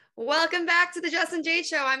Welcome back to the Jess and Jade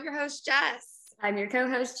Show. I'm your host, Jess. I'm your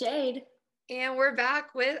co-host, Jade. And we're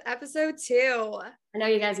back with episode 2. I know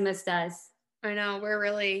you guys missed us. I know, we're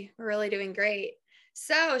really doing great.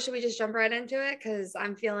 So should we just jump right into it? Because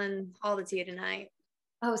I'm feeling all the tea tonight.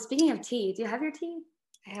 Oh, speaking of tea, do you have your tea?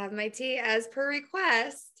 I have my tea as per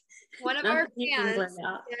request. One of our fans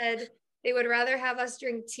said they would rather have us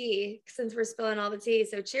drink tea since we're spilling all the tea.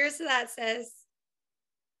 So cheers to that, sis.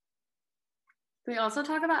 Can we also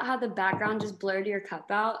talk about how the background just blurred your cup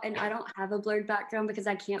out? And I don't have a blurred background because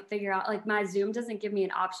I can't figure out, like my Zoom doesn't give me an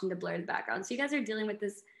option to blur the background. So you guys are dealing with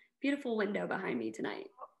this beautiful window behind me tonight.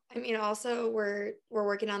 I mean, also we're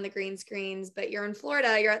working on the green screens, but you're in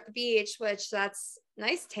Florida, you're at the beach, which that's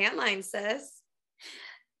nice tan line, sis.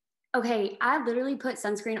 Okay, I literally put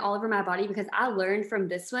sunscreen all over my body because I learned from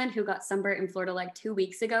this one who got sunburnt in Florida like 2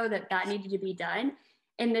 weeks ago that needed to be done.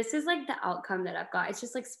 And this is like the outcome that I've got. It's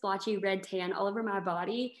just like splotchy red tan all over my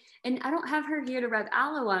body. And I don't have her here to rub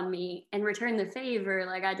aloe on me and return the favor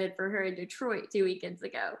like I did for her in Detroit 2 weekends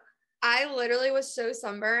ago. I literally was so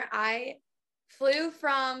sunburned. I flew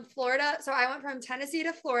from Florida. So I went from Tennessee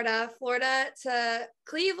to Florida to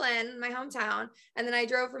Cleveland, my hometown. And then I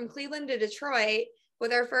drove from Cleveland to Detroit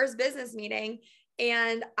with our first business meeting.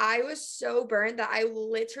 And I was so burnt that I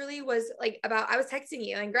literally was like I was texting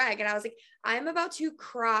you and Greg, and I was like, I'm about to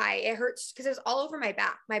cry. It hurts because it was all over my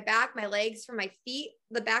back, my legs, from my feet,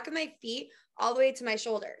 the back of my feet, all the way to my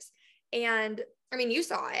shoulders. And I mean, you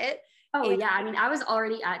saw it. Oh yeah. I mean, I was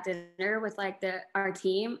already at dinner with like our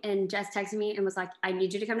team, and Jess texted me and was like, I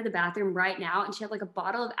need you to come to the bathroom right now. And she had like a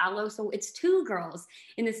bottle of aloe. So it's 2 girls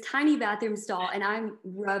in this tiny bathroom stall, and I'm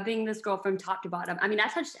rubbing this girl from top to bottom. I mean, I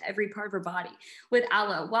touched every part of her body with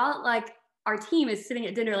aloe while like our team is sitting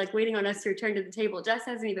at dinner, like waiting on us to return to the table. Jess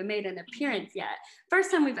hasn't even made an appearance yet.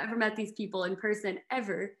 First time we've ever met these people in person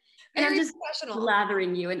ever. And I'm just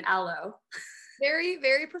lathering you in aloe. Very,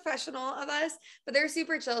 very professional of us, but they're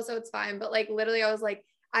super chill, so it's fine. But like literally,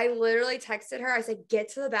 I literally texted her. I said, get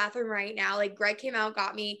to the bathroom right now. Like Greg came out,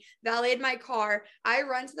 got me, valeted my car. I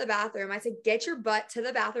run to the bathroom. I said, get your butt to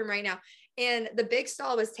the bathroom right now. And the big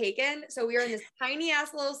stall was taken. So we were in this tiny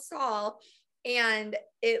ass little stall, and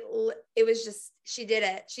it was just, she did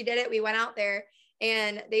it. We went out there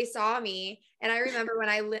and they saw me. And I remember when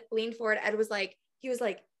I leaned forward, he was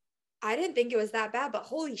like, I didn't think it was that bad, but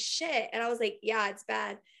holy shit. And I was like, yeah, it's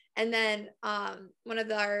bad. And then someone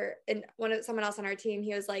else on our team,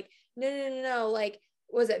 he was like, no. Like,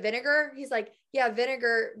 was it vinegar? He's like, yeah,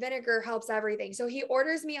 vinegar helps everything. So he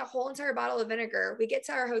orders me a whole entire bottle of vinegar. We get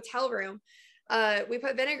to our hotel room. We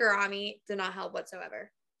put vinegar on me. Did not help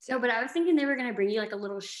whatsoever. So, but I was thinking they were going to bring you like a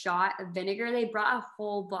little shot of vinegar. They brought a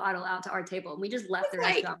whole bottle out to our table, and we just left the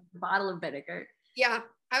restaurant with a bottle of vinegar. Yeah.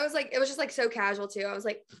 I was like, it was just like so casual too. I was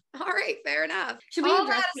like, all right, fair enough. Should we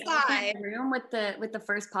address the room with the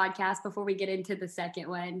first podcast before we get into the second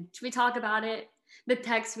one? Should we talk about it? The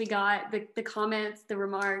text we got, the comments, the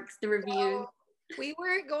remarks, the reviews. So we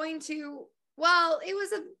weren't going to. Well, it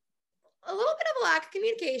was a little bit of a lack of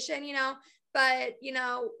communication, but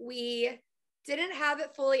we didn't have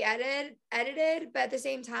it fully edited, but at the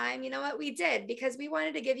same time, you know what, we did, because we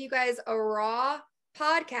wanted to give you guys a raw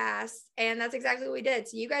podcast, and that's exactly what we did.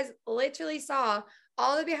 So you guys literally saw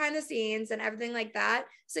all the behind the scenes and everything like that.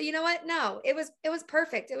 So you know what? No, it was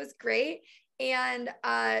perfect. It was great. And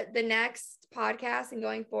the next podcast and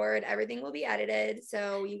going forward, everything will be edited.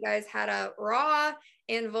 So you guys had a raw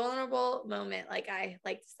and vulnerable moment, like I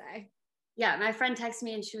like to say. Yeah, my friend texted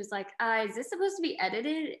me and she was like, is this supposed to be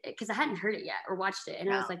edited? Because I hadn't heard it yet or watched it. And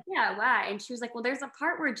I was like, yeah, why? And she was like, well, there's a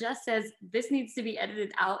part where Jess says this needs to be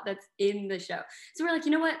edited out that's in the show. So we're like,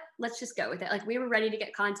 you know what? Let's just go with it. Like, we were ready to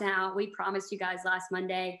get content out. We promised you guys last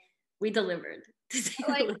Monday. We delivered.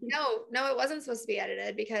 Like, no, it wasn't supposed to be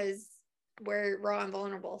edited because we're raw and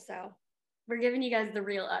vulnerable. So we're giving you guys the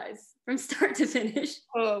real us from start to finish.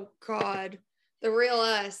 Oh, God. The real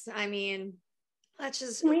us. I mean...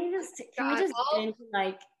 Can we just get into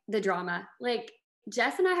like the drama? Like,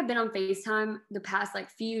 Jess and I have been on FaceTime the past like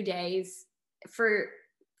few days for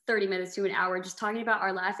 30 minutes to an hour just talking about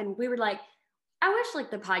our life, and we were like, I wish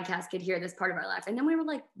like the podcast could hear this part of our life. And then we were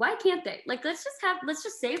like, why can't they? Like, let's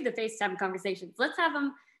just save the FaceTime conversations. Let's have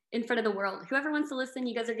them in front of the world. Whoever wants to listen,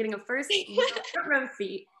 you guys are getting a front row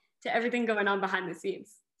seat to everything going on behind the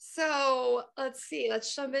scenes. So let's see.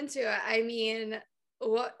 Let's jump into it. I mean,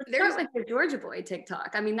 there's like the Georgia Boy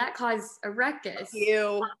TikTok. I mean, that caused a ruckus.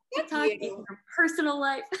 TikTok in your personal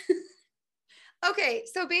life. Okay,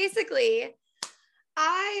 so basically,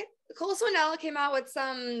 Cole Swindell came out with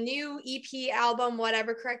some new EP album,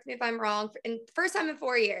 whatever. Correct me if I'm wrong. First time in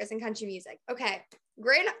 4 years in country music. Okay,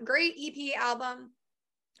 great EP album.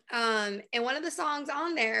 And one of the songs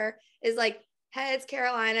on there is like heads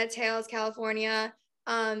Carolina, tails California.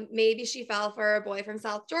 Maybe she fell for a boy from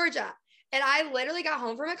South Georgia. And I literally got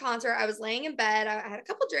home from a concert. I was laying in bed. I had a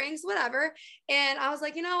couple drinks, whatever. And I was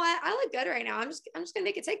like, you know what? I look good right now. I'm just gonna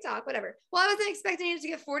make a TikTok, whatever. Well, I wasn't expecting it to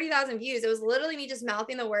get 40,000 views. It was literally me just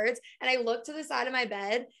mouthing the words. And I looked to the side of my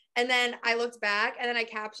bed, and then I looked back, and then I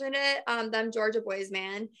captioned it, them Georgia boys,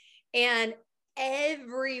 man. And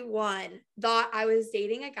everyone thought I was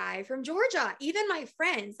dating a guy from Georgia. Even my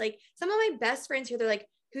friends, like some of my best friends here, they're like,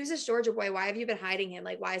 who's this Georgia boy? Why have you been hiding him?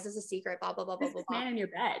 Like, why is this a secret? Blah, blah, blah, blah, blah, blah. Man in your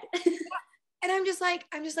bed. And I'm just like,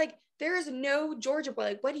 there is no Georgia boy.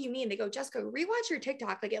 Like, what do you mean? They go, Jessica, rewatch your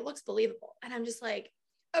TikTok. Like, it looks believable. And I'm just like,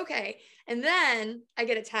 okay. And then I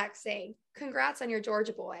get a text saying, congrats on your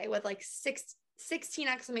Georgia boy with like 16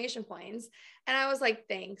 exclamation points. And I was like,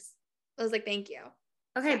 thanks. I was like, thank you.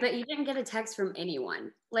 Okay, but you didn't get a text from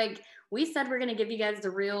anyone. Like, we said we're going to give you guys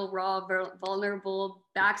the real, raw, vulnerable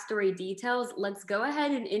backstory details. Let's go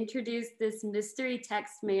ahead and introduce this mystery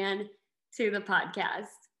text man to the podcast.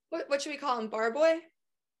 What should we call him? Bar Boy?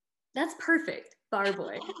 That's perfect. Bar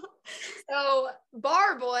Boy. So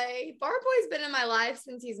Bar Boy's been in my life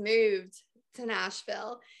since he's moved to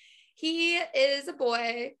Nashville. He is a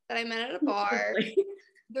boy that I met at a bar.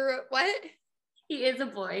 What? He is a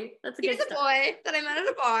boy. That's a good He's a boy that I met at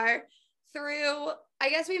a bar through, I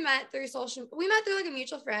guess we met through like a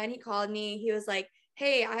mutual friend. He called me. He was like,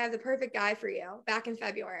 hey, I have the perfect guy for you, back in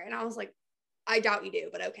February. And I was like, I doubt you do,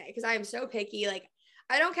 but okay. Because I am so picky. Like,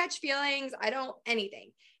 I don't catch feelings. I don't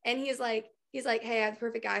anything. And he's like, hey, I have the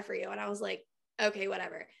perfect guy for you. And I was like, okay,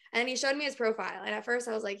 whatever. And he showed me his profile. And at first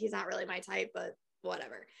I was like, he's not really my type, but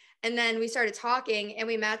whatever. And then we started talking and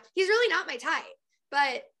we met. He's really not my type,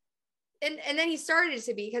 but and then he started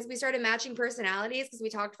to be, because we started matching personalities because we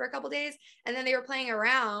talked for a couple days, and then they were playing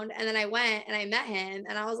around, and then I went and I met him,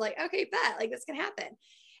 and I was like, okay, bet, like this can happen.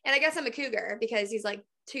 And I guess I'm a cougar because he's like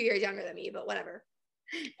 2 years younger than me, but whatever.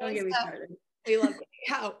 Don't get me started. We love it.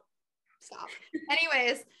 Oh, stop.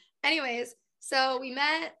 Anyways, so we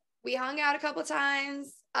met, we hung out a couple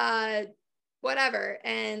times, whatever,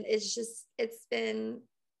 and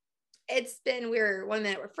we're 1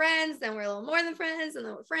 minute we're friends, then we're a little more than friends, and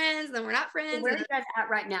then we're friends, and then we're not friends. Where are you guys at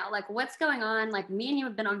right now? Like, what's going on? Like, me and you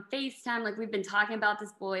have been on FaceTime. Like, we've been talking about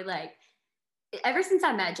this boy, like, ever since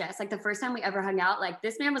I met Jess. Like, the first time we ever hung out, like,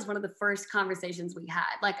 this man was one of the first conversations we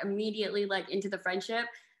had. Like, immediately, like, into the friendship,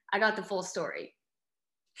 I got the full story.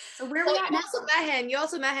 So where are we at now? You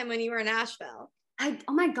also met him when you were in Nashville.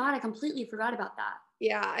 Oh my God, I completely forgot about that.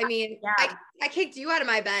 Yeah, I mean, yeah. I kicked you out of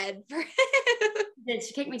my bed.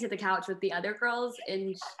 She kicked me to the couch with the other girls,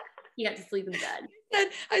 and he got to sleep in bed.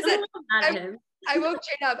 I woke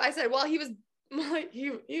Jade up. I said, well, he was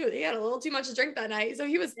he had a little too much to drink that night, so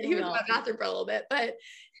he was in my bathroom for a little bit. But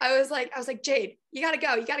I was like, Jade, you gotta go.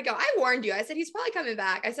 I warned you. I said he's probably coming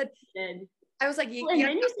back. I said. I was like, and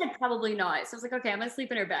then you said probably not. So I was like, okay, I'm gonna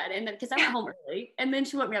sleep in her bed. And then because I went home early, and then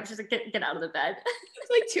she woke me up. She's like, get out of the bed. It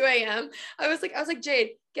was like 2 a.m. I was like,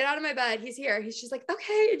 Jade, get out of my bed. He's here. She's like,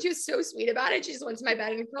 okay. And she was so sweet about it. She just went to my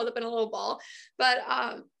bed and curled up in a little ball. But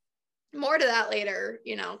more to that later,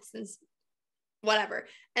 since whatever.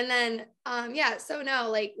 And then so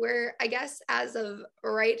no, like I guess as of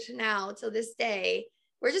right now till this day,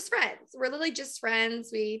 we're just friends. We're literally just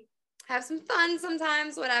friends. We have some fun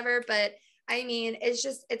sometimes, whatever, but I mean, it's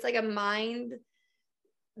like a mind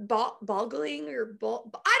boggling or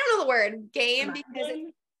I don't know the word game, because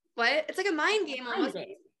it's like a mind game almost.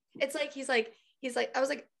 It's like he's like I was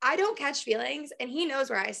like, I don't catch feelings, and he knows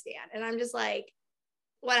where I stand, and I'm just like,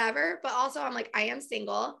 whatever. But also I'm like, I am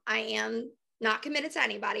single, I am not committed to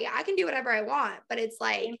anybody, I can do whatever I want, but it's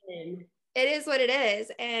like it is what it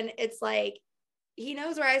is. And it's like he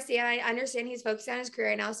knows where I stand. I understand he's focused on his career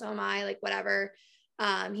right now, so am I, like whatever.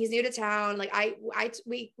 He's new to town. Like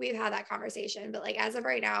we've had that conversation, but like as of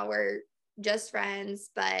right now, we're just friends.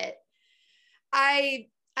 But I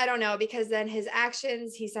don't know, because then his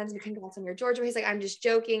actions, he sends me congrats on your Georgia. He's like, I'm just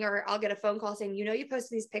joking. Or I'll get a phone call saying, you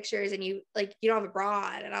posted these pictures and you don't have a bra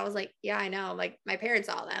on. And I was like, yeah, I know. Like my parents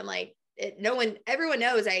saw them. Like everyone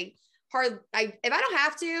knows if I don't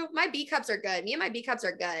have to, my B cups are good. Me and my B cups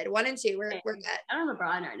are good. 1 and 2, we're good. I don't have a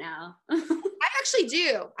bra on right now. I actually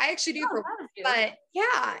do. But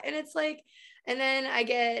yeah. And it's like, and then I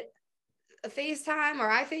get a FaceTime, or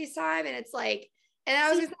I FaceTime, and it's like, and I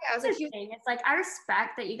was like, it's like, I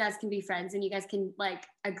respect that you guys can be friends and you guys can like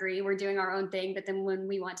agree we're doing our own thing, but then when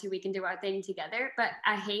we want to, we can do our thing together. But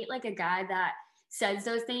I hate like a guy that says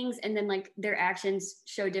those things and then like their actions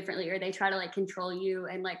show differently, or they try to like control you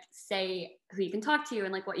and like say who you can talk to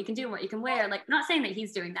and like what you can do and what you can wear. Like, I'm not saying that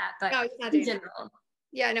he's doing that, but no, he's not in general.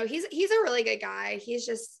 Yeah, no, he's a really good guy.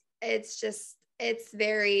 It's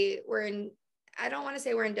very, I don't want to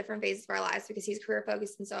say we're in different phases of our lives because he's career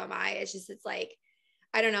focused and so am I. It's like,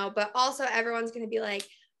 I don't know, but also everyone's going to be like,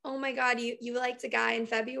 oh my God, you liked a guy in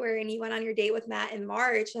February and you went on your date with Matt in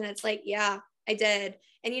March. And it's like, yeah, I did.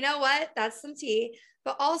 And you know what? That's some tea.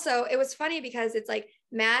 But also it was funny because it's like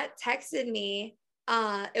Matt texted me.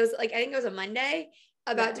 It was like, I think it was a Monday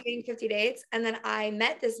about doing 50 dates. And then I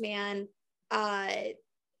met this man, I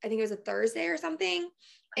think it was a Thursday or something.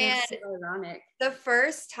 And so ironic. The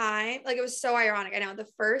first time, like it was so ironic. I know the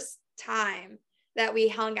first time that we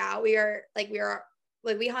hung out, we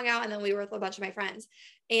hung out and then we were with a bunch of my friends.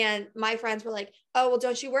 And my friends were like, oh, well,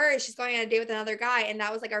 don't you worry. She's going on a date with another guy. And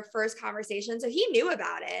that was like our first conversation. So he knew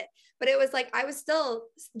about it, but it was like, I was still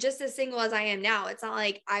just as single as I am now. It's not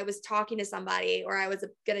like I was talking to somebody or I was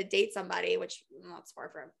going to date somebody, which it's far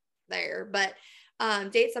from there, but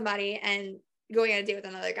date somebody and going on a date with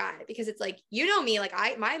another guy, because it's like, you know me, like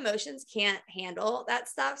my emotions can't handle that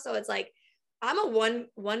stuff. So it's like, I'm a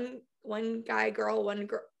one guy, girl, one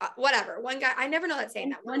girl, whatever. One guy. I never know that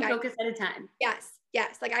saying that. One focus at a time. Yes.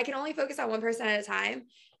 Yes. Like I can only focus on one person at a time.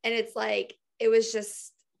 And it's like, it was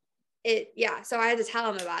just it. Yeah. So I had to tell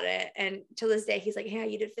him about it. And to this day, he's like, yeah,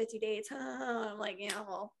 you did 50 dates. I'm like, yeah,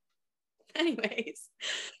 well, anyways,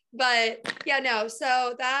 but yeah, no.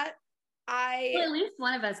 So that well, at least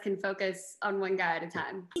one of us can focus on one guy at a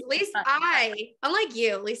time. At least unlike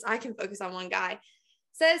you, at least I can focus on one guy.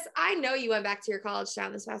 Sis, I know you went back to your college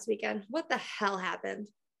town this past weekend. What the hell happened?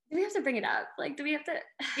 Do we have to bring it up? Like, do we have to?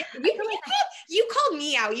 Yeah, you called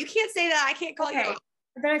me out. You can't say that. I can't call you out.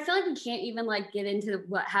 But I feel like we can't even like get into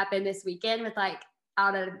what happened this weekend with like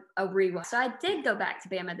out of a rewind. So I did go back to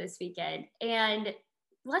Bama this weekend, and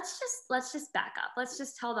let's just back up. Let's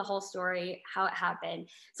just tell the whole story, how it happened.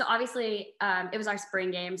 So obviously it was our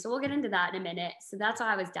spring game. So we'll get into that in a minute. So that's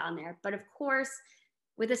why I was down there. But of course,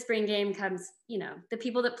 with the spring game comes, you know, the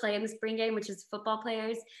people that play in the spring game, which is football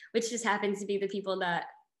players, which just happens to be the people that,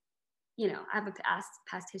 you know, I have a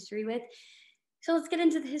past history with. So let's get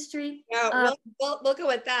into the history. Yeah, we'll go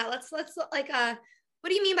with that. Let's like, what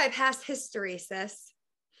do you mean by past history, sis?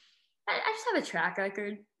 I just have a track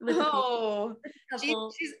record. With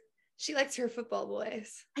she likes her football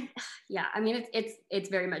boys. Yeah, I mean it's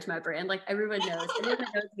very much my brand. Like everyone knows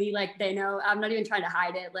me. Like they know. I'm not even trying to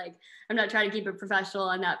hide it. Like I'm not trying to keep it professional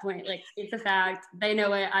on that point. Like it's a fact. They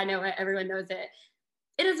know it. I know it. Everyone knows it.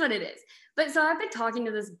 It is what it is. But so I've been talking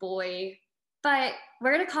to this boy, but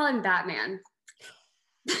we're gonna call him Batman.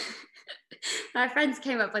 My friends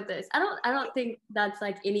came up with this. I don't think that's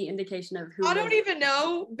like any indication of who. I don't even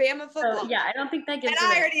know Bama football. So, yeah, I don't think that gives. And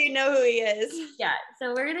I already know who he is. Yeah,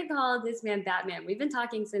 so we're gonna call this man Batman. We've been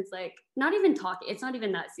talking since like not even talking. It's not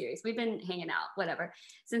even that serious. We've been hanging out, whatever,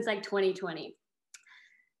 since like 2020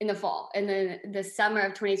 in the fall, and then the summer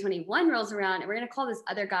of 2021 rolls around, and we're gonna call this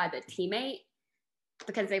other guy the teammate,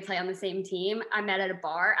 because they play on the same team. I met at a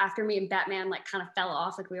bar after me and Batman like kind of fell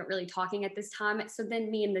off. Like we weren't really talking at this time. So then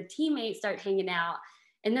me and the teammate start hanging out.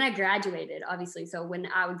 And then I graduated, obviously. So when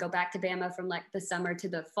I would go back to Bama from like the summer to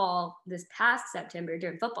the fall, this past September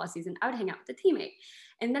during football season, I would hang out with the teammate.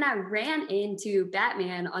 And then I ran into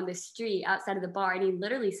Batman on the street outside of the bar, and he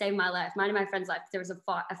literally saved my life, mine and my friend's life. There was a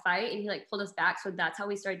fight, and he like pulled us back. So that's how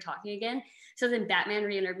we started talking again. So then Batman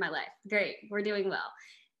re-entered my life. Great, we're doing well.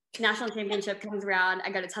 National championship comes around.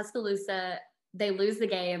 I go to Tuscaloosa. They lose the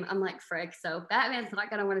game. I'm like, frick. So Batman's not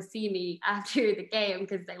going to want to see me after the game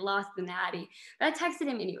because they lost the natty. But I texted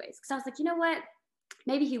him anyways because I was like, you know what?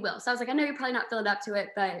 Maybe he will. So I was like, I know you're probably not feeling up to it,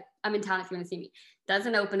 but I'm in town if you want to see me.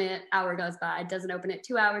 Doesn't open it. Hour goes by. Doesn't open it.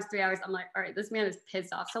 2 hours, 3 hours. I'm like, all right, this man is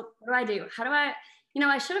pissed off. So what do? How do I,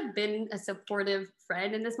 I should have been a supportive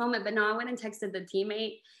friend in this moment, but no, I went and texted the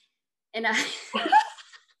teammate, and I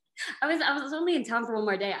was only in town for one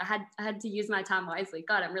more day. I had to use my time wisely.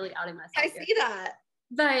 God, I'm really outing myself. I see that.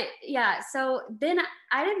 But yeah, so then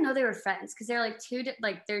I didn't know they were friends because they're like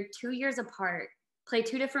they're 2 years apart, play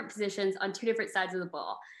two different positions on two different sides of the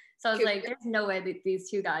ball. So I was like, there's no way that these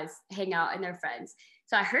two guys hang out and they're friends.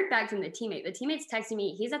 So I heard back from the teammate. The teammate's texting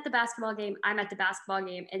me. He's at the basketball game. I'm at the basketball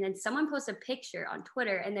game. And then someone posted a picture on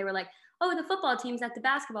Twitter and they were like, oh, the football team's at the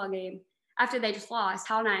basketball game after they just lost.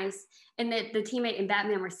 How nice. And the teammate and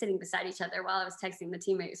Batman were sitting beside each other while I was texting the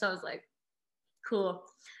teammate. So I was like, cool.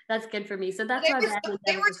 That's good for me. So that's why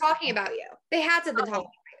they were talking about you. They had to have been talking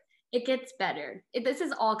about you. It gets better. This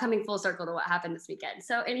is all coming full circle to what happened this weekend.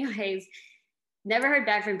 So anyways, never heard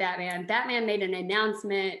back from Batman. Batman made an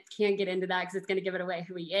announcement. Can't get into that because it's going to give it away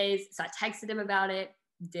who he is. So I texted him about it.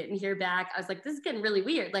 Didn't hear back. I was like, this is getting really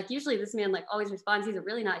weird. Like usually this man like always responds. He's a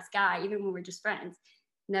really nice guy, even when we're just friends.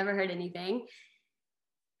 Never heard anything.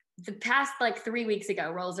 the past like 3 weeks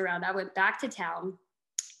ago rolls around. I went back to town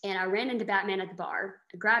and I ran into Batman at the bar.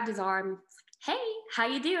 I grabbed his arm. Hey, how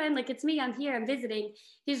you doing? Like, it's me. I'm here. I'm visiting.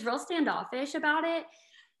 He's real standoffish about it.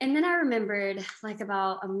 And then I remembered, like,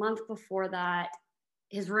 about a month before that,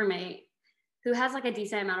 his roommate, who has like a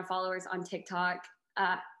decent amount of followers on TikTok,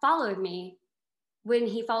 followed me when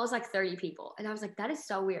he follows like 30 people. And I was like, that is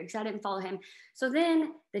so weird because I didn't follow him. So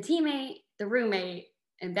then the teammate, the roommate,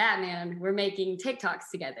 and Batman were making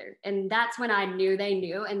TikToks together. And that's when I knew they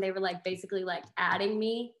knew. And they were like basically like adding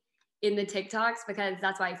me in the TikToks because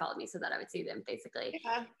that's why he followed me, so that I would see them basically.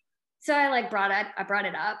 Yeah. So I like brought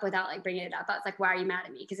it up without like bringing it up. I was like, why are you mad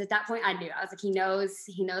at me? Because at that point I knew. I was like, he knows.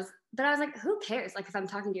 But I was like, who cares? Like if I'm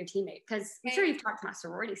talking to your teammate, because I'm sure you've talked to my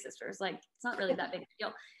sorority sisters. Like it's not really that big a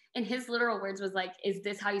deal. And his literal words was like, is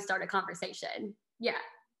this how you start a conversation? Yeah.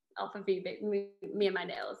 Alpha V, me and my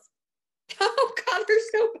nails. Oh God, they're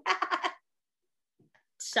so bad.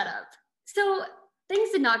 Shut up. So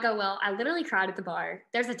things did not go well. I literally cried at the bar.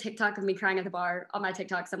 There's a TikTok of me crying at the bar on my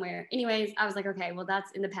TikTok somewhere. Anyways, I was like, okay, well,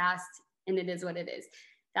 that's in the past and it is what it is.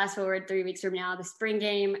 Fast forward 3 weeks from now, the spring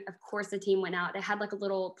game, of course, the team went out. They had like a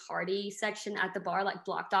little party section at the bar, like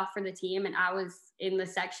blocked off for the team. And I was in the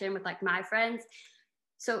section with like my friends.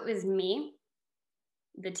 So it was me,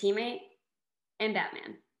 the teammate, and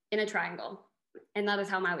Batman in a triangle. And that is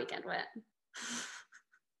how my weekend went.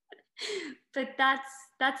 But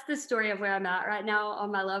that's the story of where I'm at right now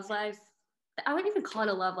on my love life. I wouldn't even call it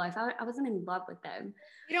a love life. I wasn't in love with them.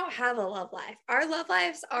 We don't have a love life. Our love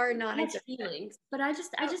lives are non-existent. Feelings, but I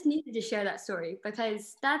just needed to share that story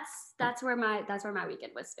because that's where my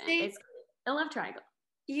weekend was spent. It's a love triangle.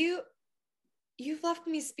 You've left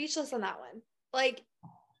me speechless on that one. Like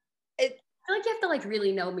I feel like you have to like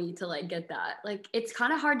really know me to like get that. Like it's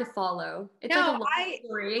kind of hard to follow. It's like a long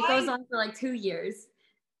story. It goes on for like 2 years.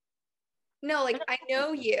 No, like I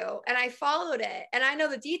know you and I followed it and I know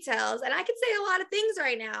the details and I could say a lot of things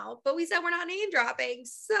right now, but we said we're not name dropping.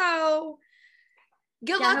 So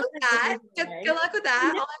good luck with that. Good luck with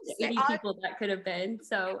that. All 80 people that could have been.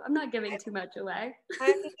 So I'm not giving too much away.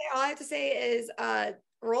 All I have to say is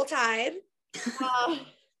roll tide.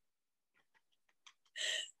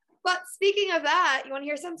 But speaking of that, you want to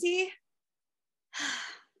hear some tea?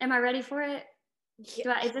 Am I ready for it?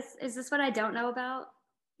 Yeah. Is this what I don't know about?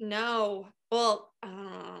 No. Well, I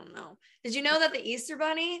don't know. Did you know that the Easter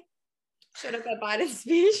Bunny showed up at Biden's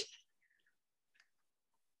speech?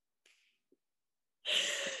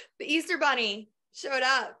 The Easter Bunny showed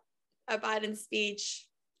up at Biden's speech.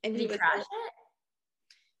 And Did he crash it?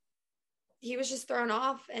 He was just thrown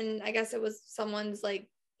off. And I guess it was someone's like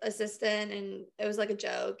assistant and it was like a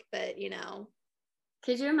joke, but you know.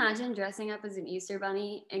 Could you imagine dressing up as an Easter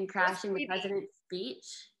Bunny and crashing the president's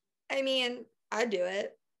speech? I mean, I'd do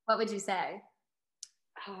it. What would you say?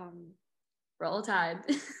 Roll Tide.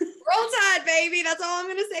 Roll Tide, baby. That's all I'm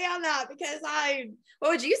going to say on that because what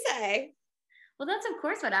would you say? Well, that's of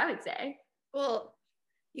course what I would say. Well,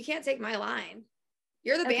 you can't take my line.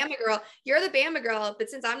 You're the Bama girl. You're the Bama girl. But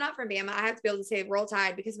since I'm not from Bama, I have to be able to say Roll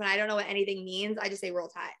Tide because when I don't know what anything means, I just say Roll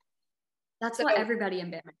Tide. That's what everybody in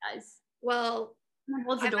Bama does. Well, someone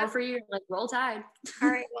holds the door for you, like Roll Tide. All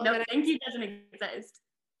right. Well, no, thank you doesn't exist.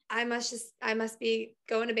 I must be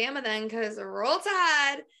going to Bama then because Roll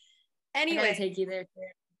Tide. Anyway, I gotta take you there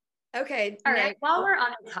too. Okay. All right. While we're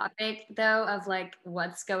on the topic though of like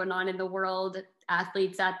what's going on in the world,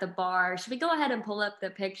 athletes at the bar, should we go ahead and pull up the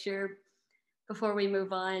picture before we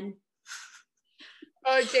move on?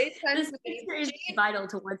 Oh, Jade this picture is vital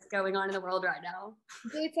to what's going on in the world right now.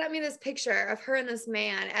 Jade sent me this picture of her and this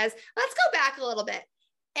man let's go back a little bit.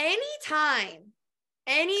 Anytime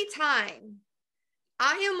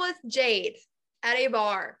I am with Jade at a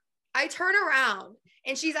bar, I turn around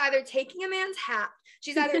and she's either taking a man's hat,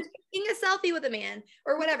 she's either taking a selfie with a man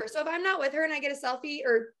or whatever. So if I'm not with her and I get a selfie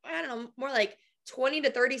or I don't know, more like 20 to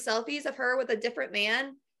 30 selfies of her with a different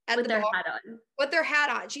man at with the their bar, hat on. With their hat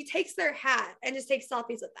on. She takes their hat and just takes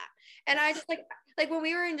selfies with that. And I just like when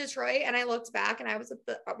we were in Detroit and I looked back and I was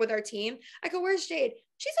with our team, I go, where's Jade?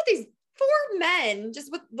 She's with these 4 men,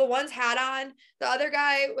 just with the one's hat on. The other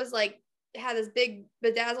guy was like, had this big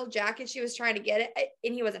bedazzled jacket. She was trying to get it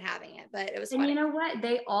and he wasn't having it, but it was funny. And you know what?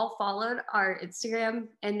 They all followed our Instagram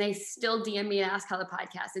and they still DM me and ask how the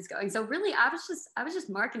podcast is going. So really, I was just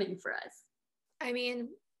marketing for us. I mean,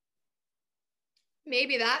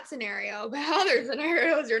 maybe that scenario, but other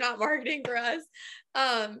scenarios, you're not marketing for us.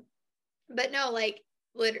 But no, like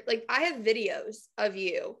I have videos of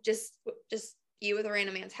you, just you with a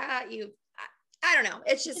random man's hat. I don't know.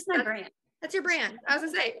 It's just my brand. That's your brand. I was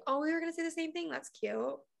gonna say, we were gonna say the same thing. That's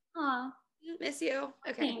cute. Aw. Miss you.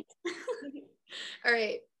 Okay. Thanks. All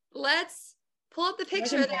right. let's pull up the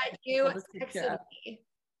picture can that you pull this picture texted up. me.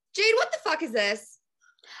 Jade, what the fuck is this?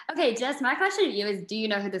 Okay, Jess, my question to you is, do you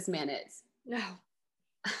know who this man is? No.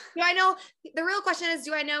 Do I know? The real question is,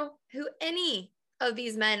 do I know who any of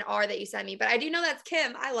these men are that you sent me? But I do know that's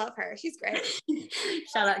Kim. I love her. She's great.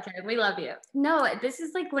 Shout out, Kim. We love you. No, this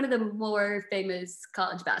is like one of the more famous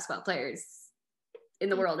college basketball players in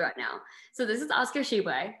the world right now. So this is Oscar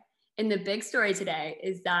Tshiebwe. And the big story today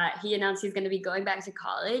is that he announced he's going to be going back to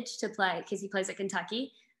college to play, because he plays at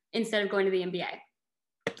Kentucky, instead of going to the NBA.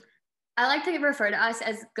 I like to refer to us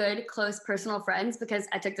as good, close, personal friends, because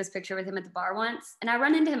I took this picture with him at the bar once, and I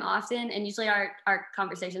run into him often, and usually our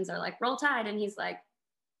conversations are like, roll tide, and he's like,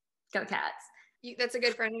 go Cats. That's a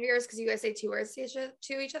good friend of yours because you guys say 2 words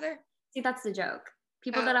to each other? See, that's the joke.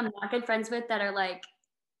 People that I'm not good friends with that are like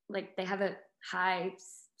they have a high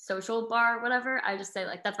social bar or whatever, I just say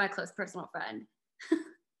like, that's my close personal friend.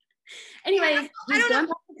 Anyways, he's going back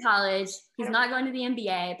to college. He's not going to the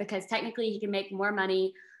NBA because technically he can make more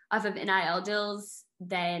money off of NIL deals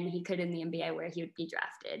than he could in the NBA where he would be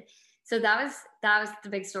drafted. So that was the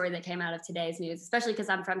big story that came out of today's news, especially because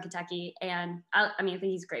I'm from Kentucky, and I think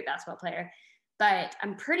he's a great basketball player. But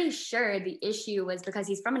I'm pretty sure the issue was because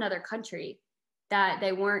he's from another country, that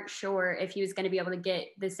they weren't sure if he was going to be able to get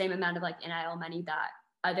the same amount of like NIL money that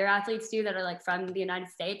other athletes do that are like from the United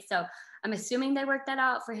States. So I'm assuming they worked that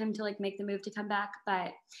out for him to like make the move to come back.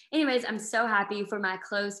 But anyways, I'm so happy for my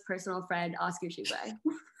close personal friend, Oscar Tshiebwe.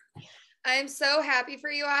 I'm so happy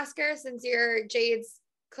for you, Oscar, since you're Jade's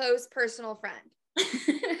close personal friend.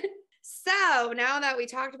 So now that we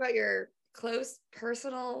talked about your close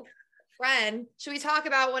personal friend, should we talk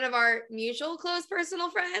about one of our mutual close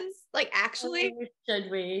personal friends? Like, actually?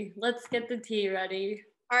 Should we? Let's get the tea ready.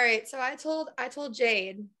 All right. So I told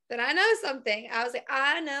Jade that I know something. I was like,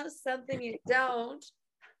 I know something you don't.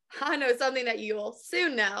 I know something that you will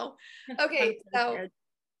soon know. Okay. So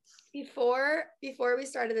before we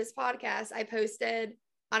started this podcast, I posted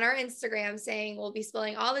on our Instagram saying we'll be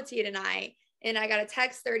spilling all the tea tonight. And I got a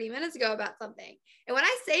text 30 minutes ago about something. And when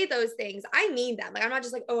I say those things, I mean them. Like, I'm not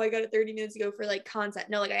just like, oh, I got it 30 minutes ago for like content.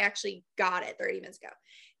 No, like I actually got it 30 minutes ago.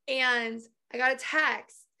 And I got a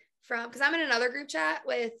text from, because I'm in another group chat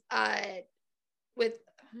with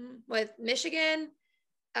Michigan,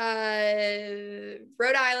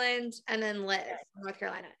 Rhode Island, and then Liv from North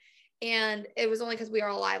Carolina. And it was only because we were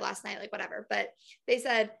all live last night, like whatever. But they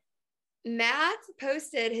said, Matt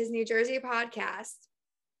posted his New Jersey podcast.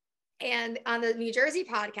 And on the New Jersey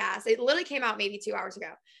podcast, it literally came out maybe 2 hours ago.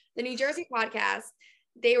 The New Jersey podcast,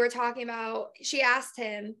 they were talking about, she asked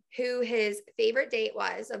him who his favorite date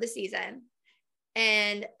was of the season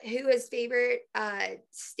and who his favorite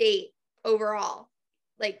state overall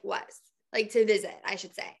was, like to visit, I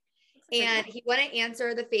should say. And he wouldn't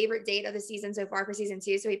answer the favorite date of the season so far for season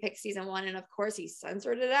 2. So he picked season 1. And of course he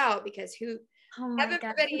censored it out because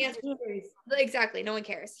exactly. No one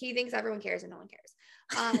cares. He thinks everyone cares and no one cares.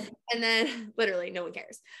 And then literally no one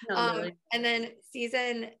cares. And then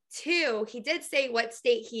season 2, he did say what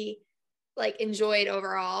state he like enjoyed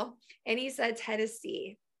overall. And he said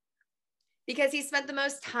Tennessee because he spent the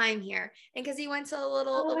most time here and because he went to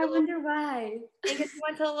I wonder why. And because he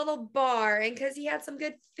went to a little bar and because he had some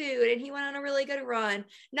good food and he went on a really good run.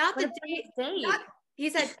 Not the date. He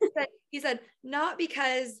said not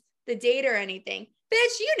because the date or anything.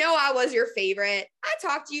 Bitch, you know I was your favorite. I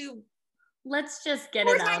talked to you. Let's just get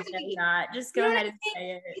it out there. Just go ahead and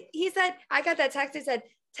say it. He said, I got that text. He said,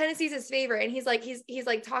 Tennessee's his favorite. And he's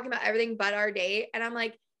like talking about everything but our date. And I'm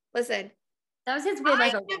like, listen. That was his way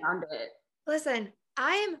like around it. Listen,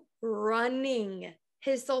 I am running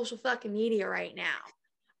his social fucking media right now.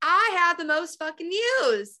 I have the most fucking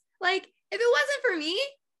views. Like, if it wasn't for me,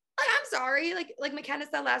 like, I'm sorry. Like McKenna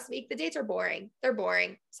said last week, the dates are boring. They're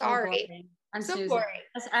boring. Sorry. Boring. I'm so boring.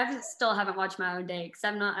 I still haven't watched my own date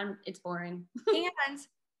because it's boring.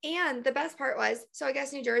 And the best part was, so I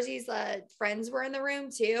guess New Jersey's friends were in the room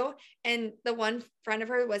too. And the one friend of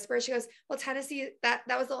her whispered, she goes, well, Tennessee, that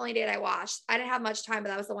was the only date I watched. I didn't have much time, but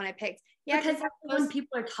that was the one I picked. Yeah. Because that's the one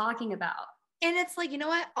people are talking about. And it's like, you know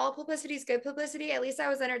what? All publicity is good publicity. At least I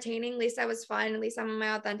was entertaining. At least I was fun. At least I'm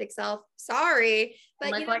my authentic self. Sorry.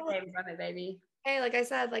 But like what came from it, baby. Hey, like I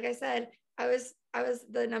said, I was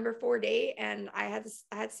the number 4 date and I had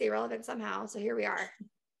to stay relevant somehow. So here we are.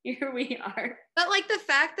 Here we are. But like the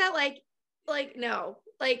fact that no,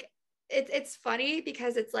 like it's funny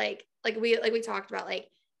because it's like we talked about, like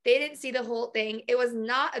they didn't see the whole thing. It was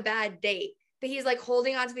not a bad date, but he's like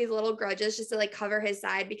holding on to these little grudges just to like cover his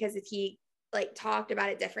side because if he like talked about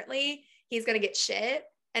it differently, he's gonna get shit.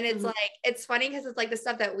 And it's like, it's funny because it's like the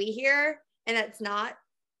stuff that we hear and it's not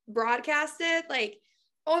broadcasted. Like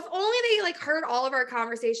Oh, if only they like heard all of our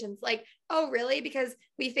conversations. Like, oh, really? Because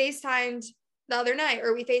we FaceTimed the other night,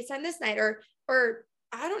 or we FaceTimed this night, or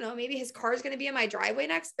I don't know, maybe his car's going to be in my driveway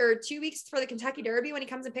next, or 2 weeks for the Kentucky Derby when he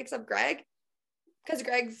comes and picks up Greg, because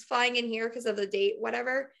Greg's flying in here because of the date,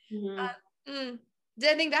 whatever. Didn't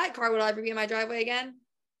think that car would ever be in my driveway again.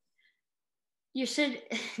 You should,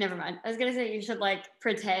 never mind. I was going to say you should like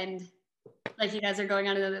pretend like you guys are going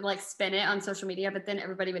on and like spin it on social media, but then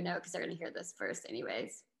everybody would know because they're going to hear this first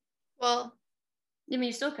anyways. Well, I mean,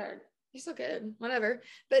 you still could. You still could, whatever.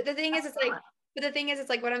 But the thing is, it's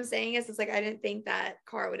like what I'm saying is, it's like I didn't think that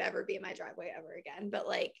car would ever be in my driveway ever again. But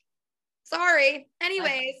like, sorry.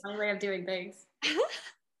 Anyways, that's my way of doing things.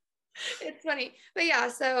 It's funny, but yeah.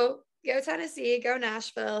 So go Tennessee, go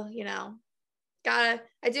Nashville. You know, I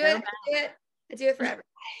do it for everybody.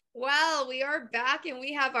 Well, we are back, and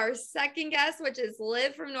we have our second guest, which is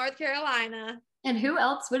Liv from North Carolina. And who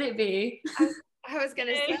else would it be? I was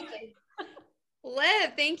gonna say,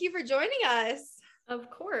 Liv, thank you for joining us. Of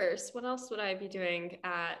course. What else would I be doing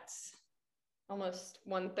at almost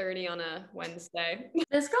 1:30 on a Wednesday?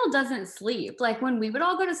 This girl doesn't sleep. Like when we would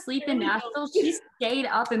all go to sleep in Nashville, she stayed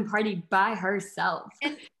up and partied by herself.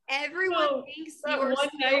 And everyone thinks that one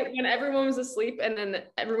night when everyone was asleep, and then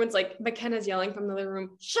everyone's like, McKenna's yelling from the other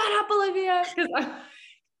room, "Shut up, Olivia!" Because I'm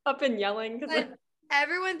up and yelling.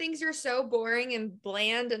 Everyone thinks you're so boring and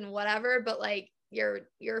bland and whatever, but like you're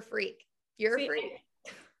a freak. You're a freak.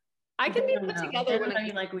 I can be put together when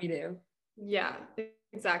like we do. Yeah,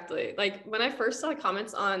 exactly. Like when I first saw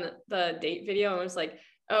comments on the date video, I was like,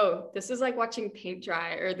 "Oh, this is like watching paint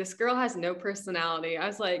dry," or "This girl has no personality." I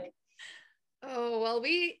was like, oh, well,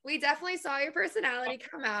 we definitely saw your personality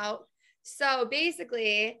come out. So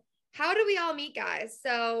basically, how do we all meet, guys?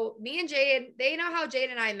 So me and Jade, they know how Jade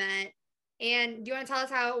and I met. And do you want to tell us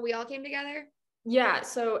how we all came together? Yeah.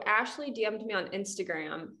 So Ashley DM'd me on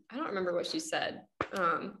Instagram. I don't remember what she said.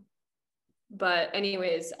 But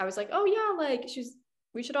anyways, I was like, oh yeah, like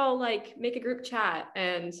we should all like make a group chat.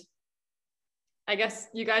 And I guess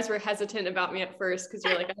you guys were hesitant about me at first because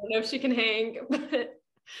you're like, I don't know if she can hang, but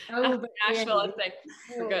Nashville, I think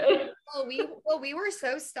we're good. Well, we were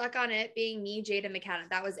so stuck on it being me, Jade, and McKenna.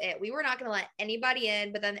 That was it. We were not going to let anybody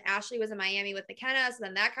in, but then Ashley was in Miami with McKenna. So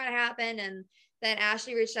then that kind of happened. And then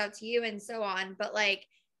Ashley reached out to you and so on. But like,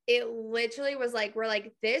 it literally was like, we're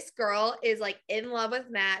like, this girl is like in love with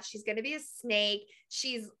Matt. She's going to be a snake.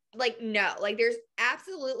 She's like, no, like there's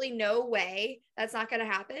absolutely no way that's not going to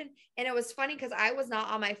happen. And it was funny because I was not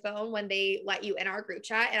on my phone when they let you in our group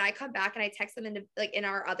chat, and I come back and I text them into like in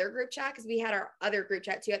our other group chat, because we had our other group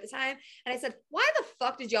chat too at the time. And I said, why the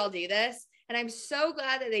fuck did y'all do this? And I'm so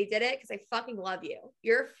glad that they did it, because I fucking love you.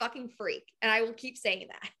 You're a fucking freak. And I will keep saying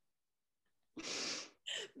that.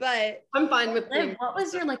 But I'm fine with Liv, what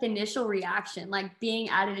was your like initial reaction, like being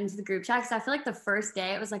added into the group chat? Because I feel like the first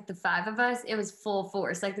day it was like the 5 of us, it was full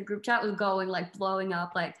force. Like the group chat was going, like blowing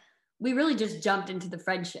up. Like we really just jumped into the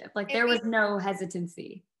friendship. Like there was no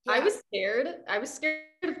hesitancy. Yeah. I was scared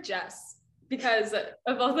of Jess because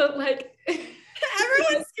of all the like.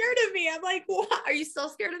 Everyone's scared of me. I'm like, what? Are you still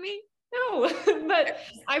scared of me? No, but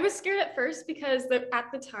I was scared at first because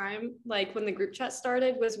at the time, like when the group chat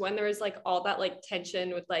started was when there was like all that like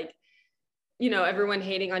tension with like, you know, everyone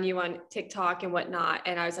hating on you on TikTok and whatnot.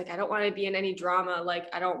 And I was like, I don't want to be in any drama. Like,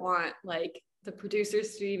 I don't want like the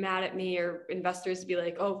producers to be mad at me or investors to be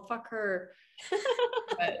like, oh, fuck her.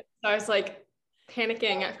 But, so I was like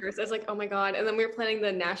panicking at first. I was like, oh my God. And then we were planning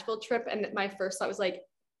the Nashville trip. And my first thought was like,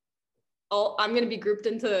 oh, I'm going to be grouped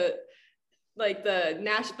into like the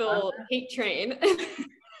Nashville hate train.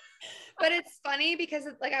 But it's funny because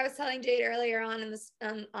like I was telling Jade earlier on in this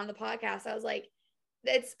on the podcast, I was like,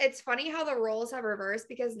 it's funny how the roles have reversed,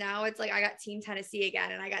 because now it's like I got Team Tennessee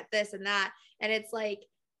again and I got this and that, and it's like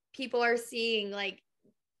people are seeing like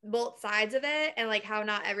both sides of it, and like how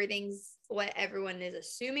not everything's what everyone is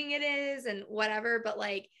assuming it is and whatever. But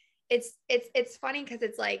like it's funny because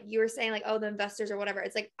it's like you were saying like, oh, the investors or whatever.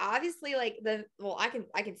 It's like obviously like I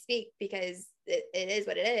can speak because it is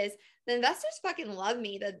what it is. The investors fucking love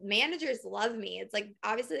me. The managers love me. It's like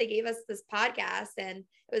obviously they gave us this podcast and it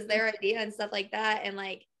was their idea and stuff like that. And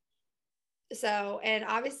like so, and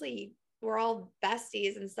obviously we're all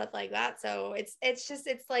besties and stuff like that. So it's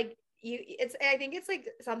like I think it's like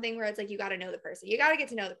something where it's like you got to know the person. You got to get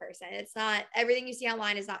to know the person. It's not everything you see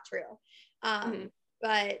online is not true.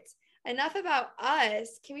 But enough about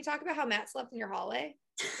us. Can we talk about how Matt slept in your hallway?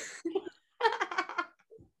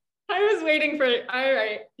 I was waiting for it. All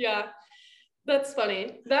right. Yeah. That's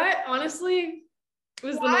funny. That honestly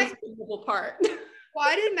was the most beautiful part.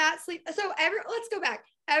 Why did Matt sleep? So let's go back.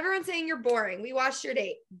 Everyone's saying you're boring. We watched your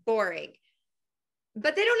date. Boring.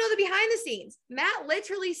 But they don't know the behind the scenes. Matt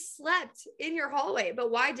literally slept in your hallway. But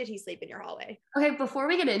why did he sleep in your hallway? Okay, before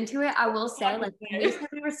we get into it, I will say, like, when we said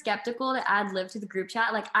we were skeptical to add Liv to the group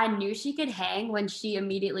chat, like, I knew she could hang when she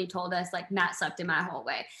immediately told us, like, Matt slept in my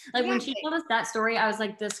hallway. Like, when she told us that story, I was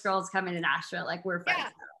like, this girl's coming to Nashville. Like, we're friends.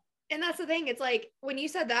 Yeah. And that's the thing. It's like, when you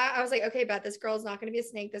said that, I was like, okay, Beth, this girl's not going to be a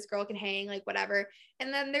snake. This girl can hang, like, whatever.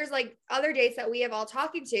 And then there's, like, other dates that we have all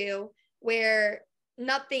talking to where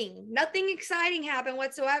nothing exciting happened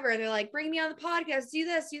whatsoever. And they're like, bring me on the podcast, do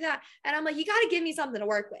this, do that. And I'm like, you got to give me something to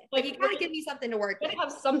work with. Like, you got to give me something to work with. Have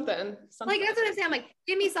something. Like, that's what I'm saying. I'm like,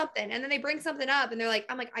 give me something. And then they bring something up and they're like,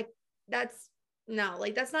 that's not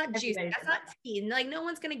juicy. That's not tea. Like, no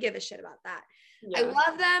one's going to give a shit about that. Yeah. I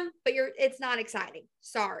love them, but it's not exciting.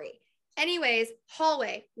 Sorry. Anyways,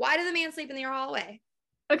 hallway. Why did the man sleep in your hallway?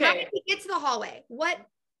 Okay. How did he get to the hallway? Why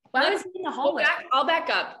was he in the hallway? I'll back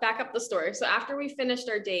up the story. So after we finished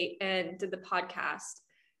our date and did the podcast,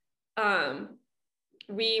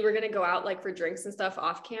 we were going to go out, like, for drinks and stuff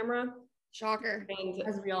off camera. Shocker. And he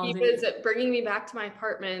was bringing me back to my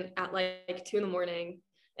apartment at like 2 a.m.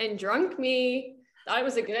 and drunk me thought it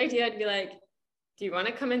was a good idea. I'd be like, do you want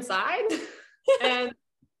to come inside? And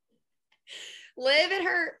Liv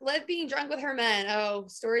being drunk with her men. Oh,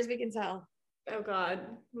 stories we can tell. Oh God,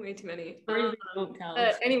 way too many. Don't tell.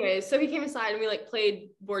 Anyways, so he came inside and we, like,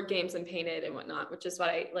 played board games and painted and whatnot, which is what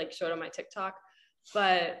I, like, showed on my TikTok.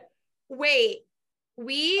 But wait,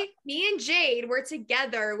 me and Jade were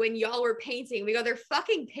together when y'all were painting. We go, they're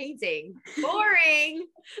fucking painting. Boring.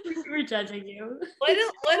 We were judging you.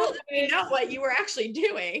 Little did we know what you were actually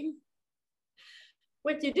doing.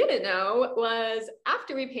 What you didn't know was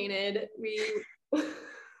after we painted,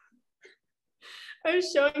 I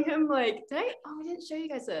was showing him, like, we didn't show you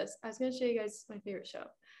guys this. I was going to show you guys my favorite show,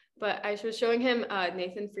 but I was showing him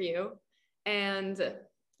Nathan For You and,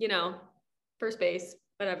 First Base,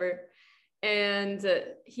 whatever. And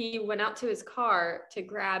he went out to his car to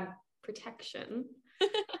grab protection.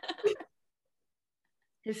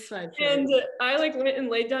 His sweatshirt. And I, like, went and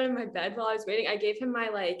laid down in my bed while I was waiting. I gave him my,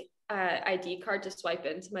 like, ID card to swipe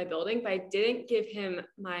into my building, but I didn't give him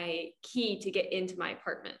my key to get into my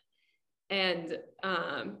apartment. And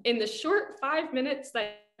in the short 5 minutes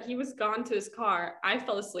that he was gone to his car, I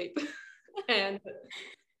fell asleep. And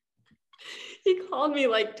he called me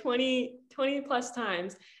like 20 plus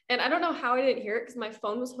times. And I don't know how I didn't hear it because my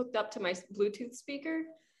phone was hooked up to my Bluetooth speaker.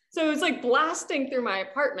 So it was, like, blasting through my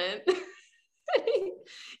apartment.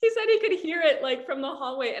 He said he could hear it, like, from the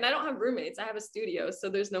hallway. And I don't have roommates. I have a studio. So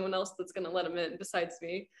there's no one else that's going to let him in besides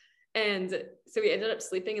me. And so we ended up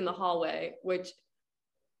sleeping in the hallway, which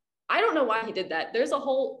I don't know why he did that. There's a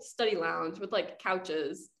whole study lounge with, like,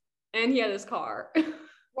 couches, and he had his car.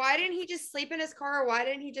 Why didn't he just sleep in his car? Or why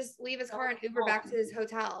didn't he just leave his car and Uber back to his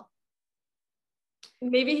hotel?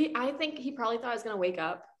 Maybe I think he probably thought I was going to wake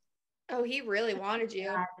up. Oh, he really wanted you.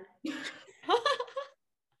 He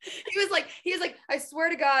was like, I swear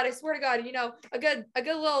to God, a good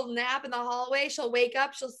little nap in the hallway. She'll wake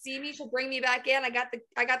up, she'll see me, she'll bring me back in. I got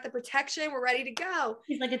the protection. We're ready to go.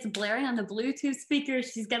 He's like, it's blaring on the Bluetooth speaker.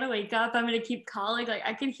 She's gonna wake up. I'm gonna keep calling. Like,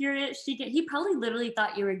 I can hear it. He probably literally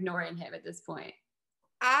thought you were ignoring him at this point.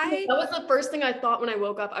 That was the first thing I thought when I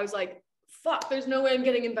woke up. I was like, fuck, there's no way I'm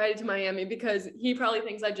getting invited to Miami because he probably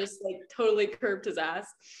thinks I just, like, totally curbed his ass.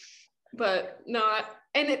 But no,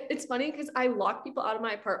 and it's funny because I lock people out of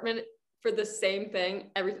my apartment for the same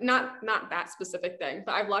thing. Not that specific thing,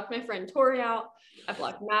 but I've locked my friend Tori out. I've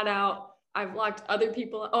locked Matt out. I've locked other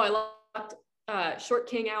people. Oh, I locked Short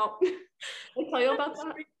King out. I tell you about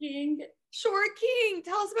that? Short King.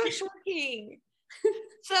 Tell us about Short King.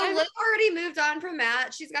 So Liv already moved on from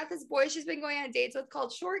Matt. She's got this boy she's been going on dates with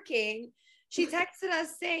called Short King. She texted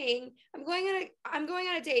us saying, I'm going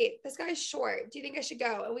on a date. This guy's short. Do you think I should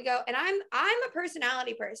go? And we go, and I'm a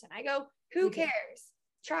personality person. I go, who cares?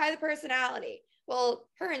 Try the personality. Well,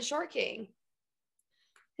 her and Short King.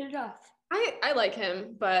 Hit it off. I like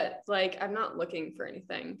him, but, like, I'm not looking for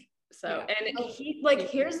anything. So, yeah. And he, like,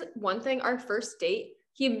 here's one thing. Our first date,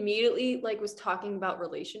 he immediately, like, was talking about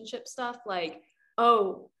relationship stuff. Like,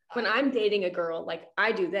 oh, when I'm dating a girl, like,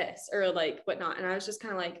 I do this or, like, whatnot. And I was just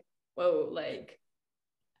kind of like, whoa, like,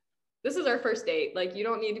 this is our first date. Like, you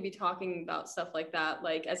don't need to be talking about stuff like that,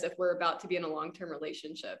 like, as if we're about to be in a long-term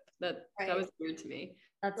relationship. That was weird to me.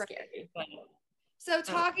 That's scary. But, so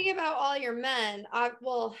talking about all your men, I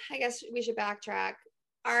guess we should backtrack.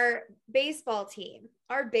 Our baseball team.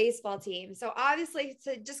 So obviously,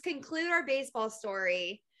 to just conclude our baseball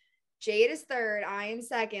story, Jade is third, I am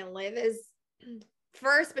second, Liv is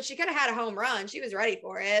first, but she could have had a home run. She was ready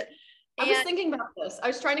for it. I was thinking about this. I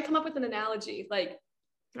was trying to come up with an analogy. Like,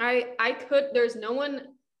 There's no one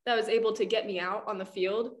that was able to get me out on the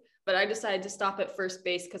field, but I decided to stop at first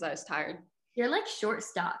base because I was tired. You're like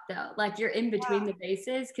shortstop though. Like you're in between the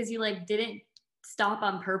bases because you like didn't stop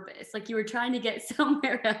on purpose. Like you were trying to get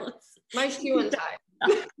somewhere else. My shoe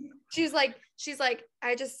untied. She's like,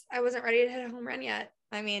 I wasn't ready to hit a home run yet.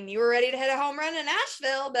 I mean, you were ready to hit a home run in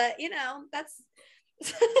Nashville, but you know, that's.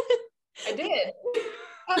 I did.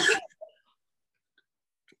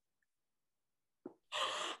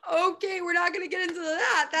 Okay, we're not gonna get into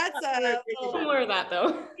that. That's more of that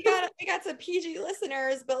though. We got some PG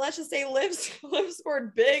listeners, but let's just say Liv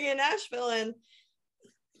scored big in Nashville, and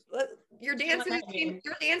your dance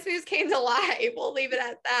moves came to life. We'll leave it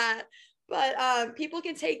at that. But people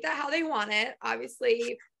can take that how they want it.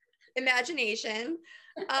 Obviously, imagination.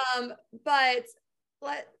 But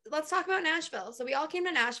let's talk about Nashville. So we all came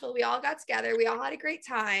to Nashville. We all got together. We all had a great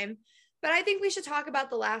time. But I think we should talk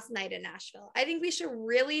about the last night in Nashville. I think we should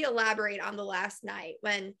really elaborate on the last night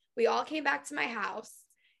when we all came back to my house,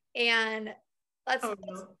 and let's talk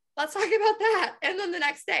about that. And then the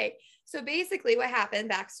next day. So basically what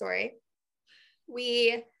happened, backstory,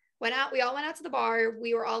 we all went out to the bar.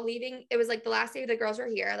 We were all leaving. It was like the last day the girls were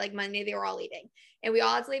here, like Monday, they were all leaving, and we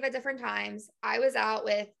all had to leave at different times. I was out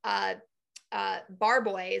with Bar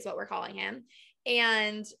Boy is what we're calling him.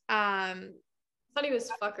 And I thought he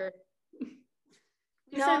was fucker.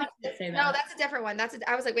 No, that's a different one.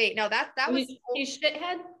 I was like, wait, no, that was he's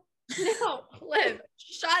shithead. No, Liv,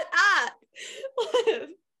 shut up. Liv,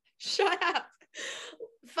 shut up.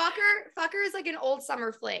 Fucker is like an old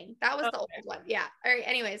summer fling. That was the old one. Yeah. All right.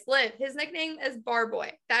 Anyways, Liv, his nickname is Bar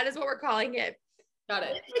Boy. That is what we're calling him. Got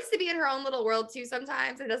it. Liv likes to be in her own little world too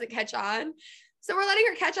sometimes and doesn't catch on. So we're letting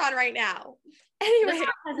her catch on right now. Anyway, she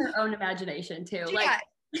has her own imagination too.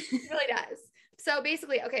 She really does. So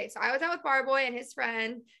basically, okay, so I was out with Bar Boy and his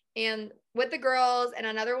friend and with the girls, and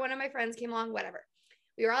another one of my friends came along, whatever.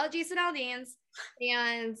 We were all at Jason Aldean's,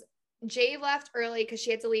 and Jay left early because she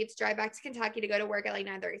had to leave to drive back to Kentucky to go to work at like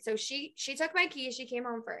 9:30. So she took my keys. She came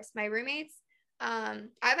home first. My roommates, I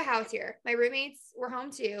have a house here. My roommates were home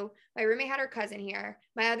too. My roommate had her cousin here.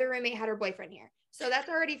 My other roommate had her boyfriend here. So that's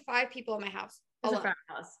already 5 people in my house. It was a frat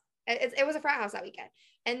house. It was a frat house that weekend.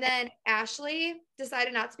 And then Ashley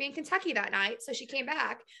decided not to be in Kentucky that night, so she came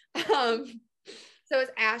back. So it was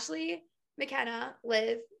Ashley, McKenna,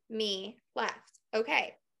 Liv, me left.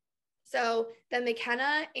 Okay. So then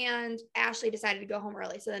McKenna and Ashley decided to go home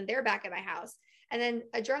early. So then they're back at my house. And then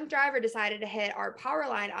a drunk driver decided to hit our power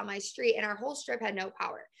line on my street, and our whole strip had no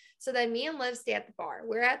power. So then me and Liv stay at the bar.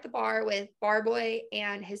 We're at the bar with Bar Boy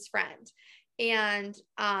and his friend. And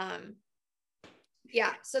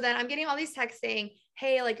yeah, so then I'm getting all these texts saying,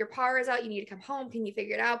 hey, like your power is out. You need to come home. Can you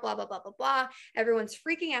figure it out? Blah, blah, blah, blah, blah. Everyone's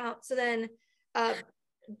freaking out. So then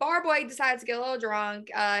Bar Boy decides to get a little drunk.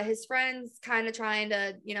 His friend's kind of trying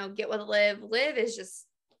to, get with Liv. Liv's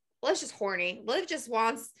just horny. Liv just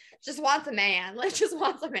wants a man. Liv just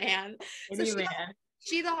wants a man. So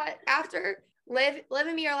she thought after Liv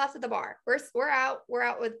and me are left at the bar. We're out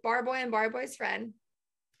with Bar Boy and Bar Boy's friend.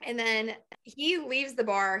 And then he leaves the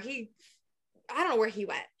bar. I don't know where he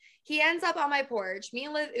went. He ends up on my porch. Me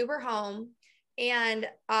and Liv Uber home, and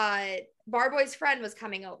Bar Boy's friend was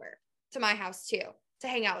coming over to my house too to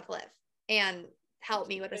hang out with Liv and help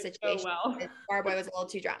me with the situation. Oh, wow. Bar Boy was a little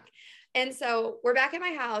too drunk. And so we're back at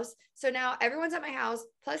my house. So now everyone's at my house,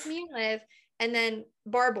 plus me and Liv, and then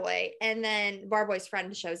Bar Boy, and then Bar Boy's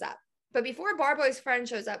friend shows up. But before Bar Boy's friend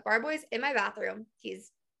shows up, Bar Boy's in my bathroom.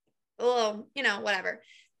 He's a little, whatever.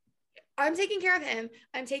 I'm taking care of him.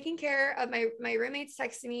 I'm taking care of my roommates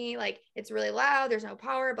texting me like it's really loud. There's no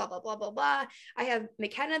power, blah, blah, blah, blah, blah. I have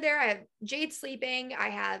McKenna there. I have Jade sleeping. I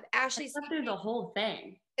have Ashley sleeping. Through the whole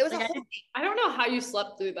thing. It was a whole thing. I don't know how you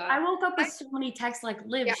slept through that. I woke up with so many texts like,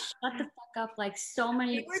 Liv, shut the fuck up. Like so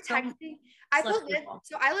many. They were texting. I put Liv,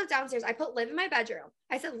 so I live downstairs. I put Liv in my bedroom.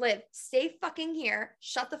 I said, Liv, stay fucking here.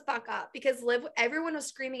 Shut the fuck up. Because everyone was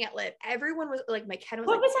screaming at Liv. Everyone was like, McKenna was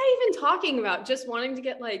what was I even talking about? Just wanting to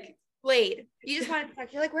get like laid. You just wanted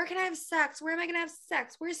sex. You're like, where can I have sex? Where am I gonna have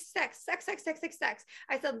sex? Where's sex? Sex.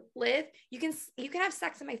 I said, Liv, you can have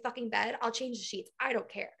sex in my fucking bed. I'll change the sheets. I don't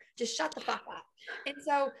care. Just shut the fuck up. And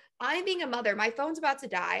so I'm being a mother. My phone's about to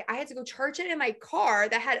die. I had to go charge it in my car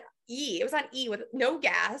that had E. It was on E with no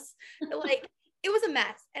gas. Like it was a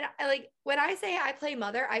mess. And I like when I say I play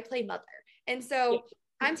mother, I play mother. And so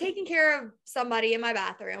I'm taking care of somebody in my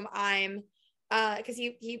bathroom. I'm because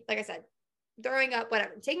he like I said, throwing up,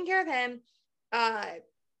 whatever. I'm taking care of him.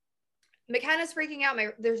 McKenna's freaking out.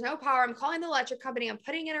 There's no power. I'm calling the electric company. I'm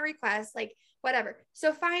putting in a request, like whatever.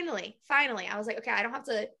 So finally, I was like, okay, I don't have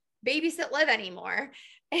to babysit Liv anymore.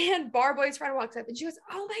 And Bar Boy's friend walks up and she goes,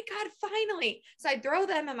 oh my God, finally. So I throw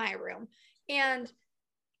them in my room and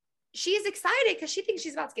she's excited because she thinks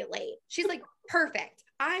she's about to get laid. She's like, perfect.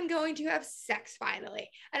 I'm going to have sex finally.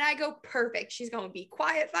 And I go, perfect. She's going to be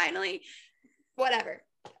quiet finally. Whatever.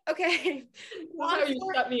 Okay. That's how you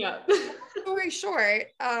shut me up. Story short,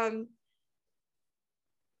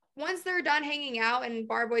 once they're done hanging out and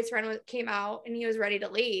Bar Boy's friend came out and he was ready to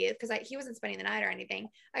leave because he wasn't spending the night or anything.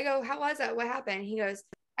 I go, how was it? What happened? He goes,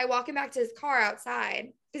 I walk him back to his car outside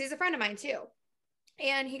because he's a friend of mine too.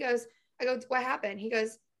 And he goes, I go, what happened? He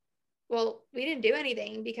goes, well, we didn't do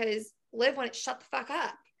anything because Liv wouldn't shut the fuck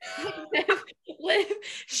up. Liv,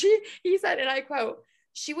 he said, and I quote,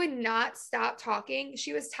 she would not stop talking.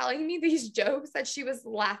 She was telling me these jokes that she was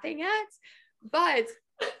laughing at, but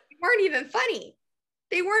they weren't even funny.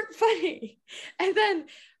 They weren't funny. And then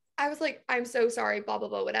I was like, I'm so sorry, blah, blah,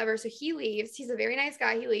 blah, whatever. So he leaves. He's a very nice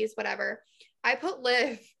guy. He leaves, whatever. I put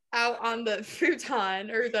Liv out on the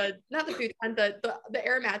futon or not the futon, the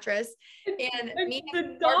air mattress. And me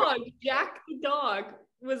the dog, Jack the dog,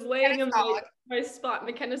 was laying in my spot,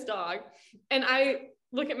 McKenna's dog. And I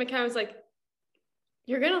look at McKenna, I was like,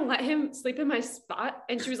 you're gonna let him sleep in my spot?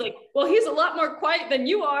 And she was like, well, he's a lot more quiet than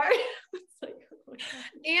you are. It's like, oh my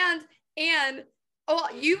God. And oh,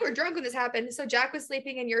 you were drunk when this happened. So Jack was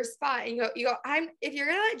sleeping in your spot and you go, if you're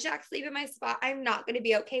going to let Jack sleep in my spot, I'm not going to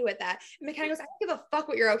be okay with that. And McKenna goes, I don't give a fuck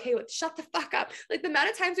what you're okay with. Shut the fuck up. Like the amount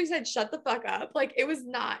of times we said, shut the fuck up. Like it was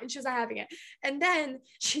not, and she was not having it. And then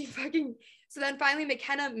so then finally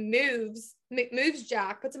McKenna moves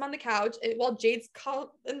Jack, puts him on the couch while Jade's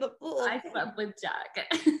caught in the I slept with Jack.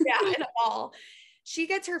 Yeah, in a ball. She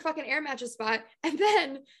gets her fucking air mattress spot. And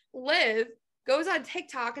then Liv goes on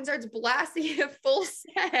TikTok and starts blasting it full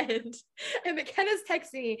send. And McKenna's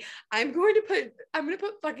texting me, I'm going to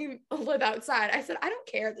put fucking Liv outside. I said, I don't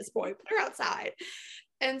care at this point. Put her outside.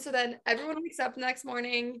 And so then everyone wakes up the next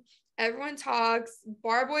morning. Everyone talks.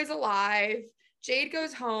 Bar Boy's alive. Jade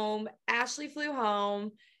goes home. Ashley flew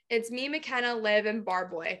home. It's me, McKenna, Liv, and Bar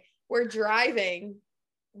Boy. We're driving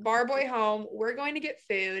Bar Boy home. We're going to get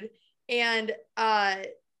food. And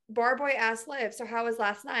Bar Boy asked Liv, so how was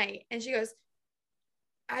last night? And she goes,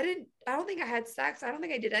 I don't think I had sex. I don't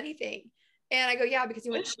think I did anything. And I go, yeah, because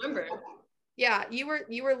you went. Yeah, you were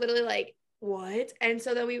literally like, what? And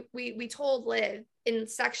so then we told Liv in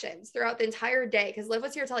sections throughout the entire day because Liv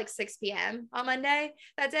was here till like 6 p.m. on Monday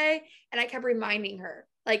that day, and I kept reminding her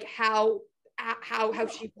like how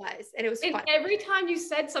she was, and it was fun. Every time you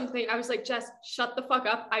said something, I was like, Jess, shut the fuck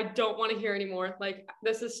up. I don't want to hear anymore. Like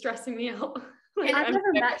this is stressing me out. And I've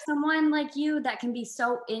never met someone like you that can be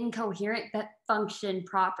so incoherent but function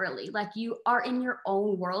properly. Like you are in your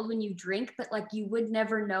own world when you drink, but like you would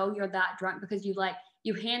never know you're that drunk because you can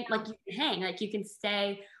hang, like you can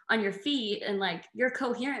stay on your feet and like you're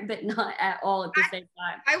coherent, but not at all at the same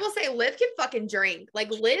time. I will say Liv can fucking drink. Like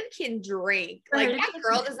Liv can drink. Like that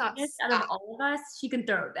girl does not stop. Out of all of us, she can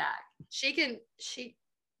throw it back.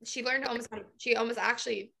 She learned she almost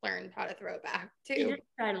actually learned how to throw it back too. She did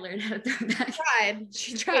try to learn how to throw it back.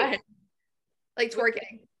 She tried. Like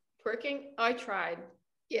twerking. Twerking? Oh, I tried.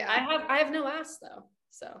 Yeah. I have no ass though.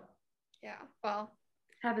 So yeah. Well.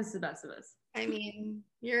 Happens to the best of us. I mean,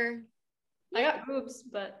 I got boobs,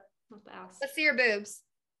 but not the ass. Let's see your boobs.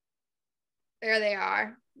 There they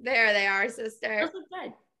are. There they are, sister. Those look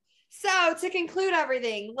good. So to conclude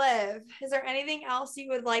everything, Liv, is there anything else you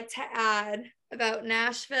would like to add about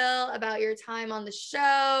Nashville, about your time on the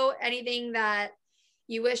show, anything that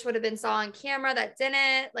you wish would have been saw on camera that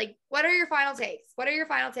didn't? Like, what are your final takes? What's your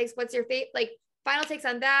final takes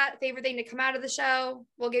on that? Favorite thing to come out of the show?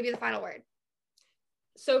 We'll give you the final word.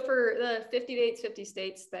 So for the 50 dates, 50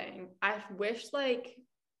 states thing, I wish I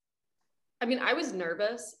was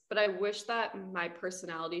nervous, but I wish that my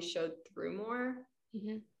personality showed through more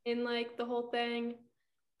in like the whole thing.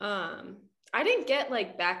 I didn't get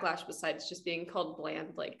like backlash besides just being called bland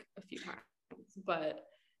like a few times, but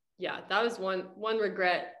yeah, that was one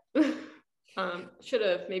regret. Should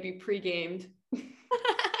have maybe pre-gamed.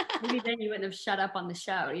 Maybe then you wouldn't have shut up on the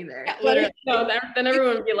show either. Yeah, literally. No, then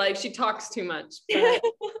everyone would be like, she talks too much. But,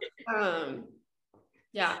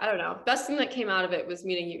 yeah, I don't know. Best thing that came out of it was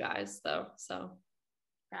meeting you guys, though. So,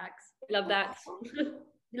 facts. Love that.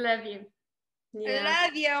 Love you. Yeah. I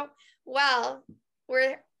love you. Well,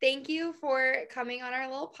 thank you for coming on our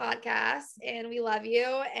little podcast, and we love you,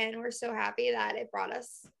 and we're so happy that it brought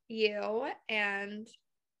us you. And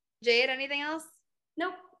Jade, anything else?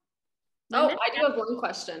 Nope. Oh, I do have one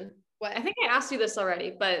question. What? I think I asked you this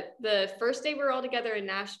already, but the first day we were all together in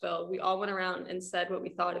Nashville, we all went around and said what we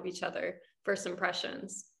thought of each other, first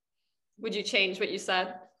impressions. Would you change what you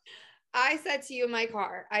said? I said to you in my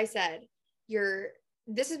car, I said,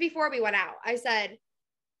 this is before we went out. I said,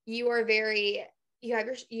 you have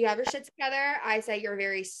your shit together. I said, you're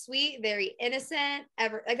very sweet, very innocent,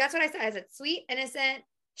 like that's what I said. I said, sweet, innocent,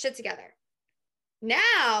 shit together.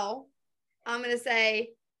 Now I'm going to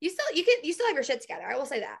say, you still have your shit together. I will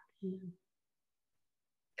say that. Mm-hmm.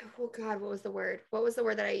 Oh God, what was the word? What was the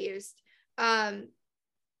word that I used?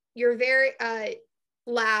 You're very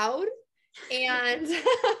loud and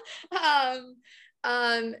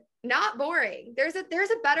not boring. There's a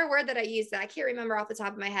better word that I use that I can't remember off the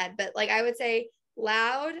top of my head, but like I would say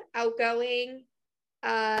loud, outgoing,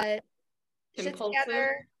 shit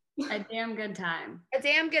together. A damn good time. A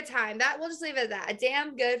damn good time. That we'll just leave it at that. A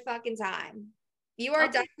damn good fucking time. You are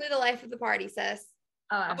definitely the life of the party, sis.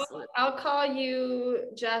 Oh, absolutely. I'll call you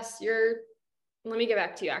Jess. Let me get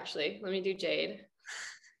back to you actually. Let me do Jade.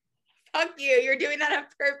 Fuck you. You're doing that on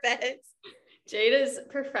purpose. Jade is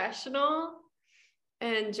professional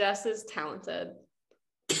and Jess is talented.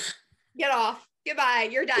 Get off. Goodbye.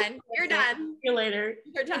 You're done. You're done. See you later.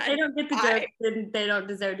 You're done. If they don't get the joke, then they don't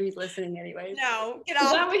deserve to be listening anyways. No, get off.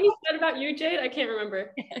 Is that what he said about you, Jade? I can't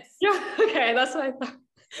remember. Yes. Yeah. Okay, that's what I thought.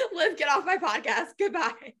 Liv, get off my podcast.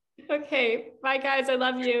 Goodbye. Okay. Bye, guys. I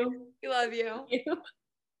love you. We love you.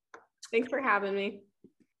 Thanks for having me.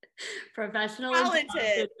 Professional,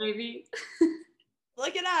 talented, baby.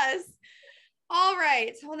 Look at us. All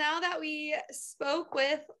right. Well, now that we spoke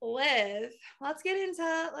with Liv, let's get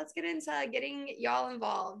into getting y'all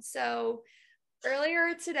involved. So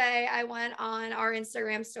earlier today, I went on our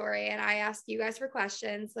Instagram story and I asked you guys for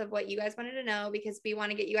questions of what you guys wanted to know because we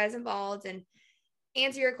want to get you guys involved and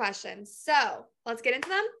answer your questions. So let's get into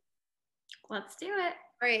them. Let's do it.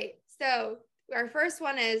 All right. So our first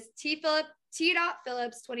one is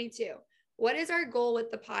T.Phillips 22. What is our goal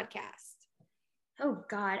with the podcast? Oh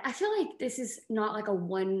God, I feel like this is not like a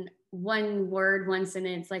one word, one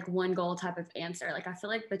sentence, like one goal type of answer. Like I feel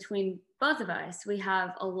like between both of us, we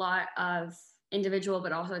have a lot of individual,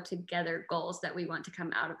 but also together goals that we want to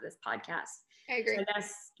come out of this podcast. I agree. So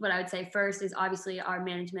that's what I would say first is obviously our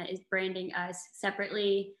management is branding us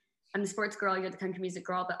separately. I'm the sports girl, you're the country music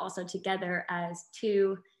girl, but also together as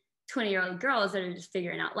two 20-year-old girls that are just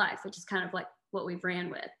figuring out life, which is kind of like what we've ran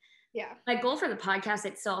with. Yeah. My goal for the podcast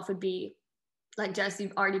itself would be like, Jess,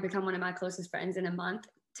 you've already become one of my closest friends in a month,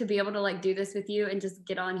 to be able to like do this with you and just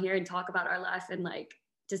get on here and talk about our life and like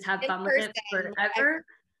just have fun with it forever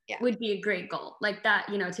would be a great goal. Like that,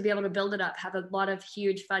 you know, to be able to build it up, have a lot of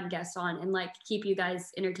huge fun guests on and like keep you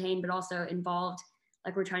guys entertained, but also involved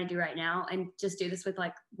like we're trying to do right now, and just do this with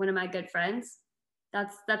like one of my good friends.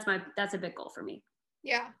 That's a big goal for me.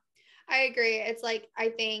 Yeah, I agree. It's like, I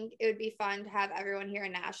think it would be fun to have everyone here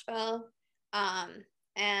in Nashville.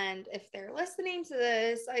 And if they're listening to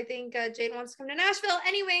this, I think Jade wants to come to Nashville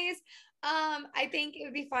anyways. I think it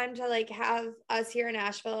would be fun to like have us here in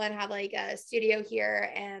Nashville and have like a studio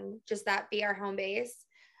here and just that be our home base.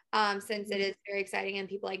 Since it is very exciting and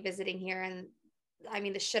people like visiting here. And I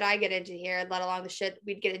mean, the shit I get into here, let alone the shit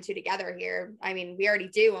we'd get into together here. I mean, we already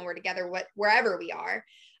do when we're together, wherever we are.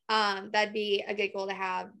 That'd be a good goal to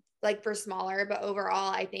have, like for smaller, but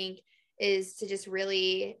overall, I think is to just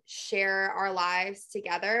really share our lives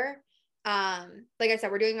together. Like I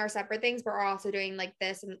said, we're doing our separate things, but we're also doing like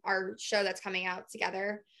this and our show that's coming out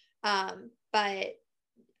together. But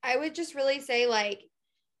I would just really say like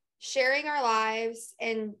sharing our lives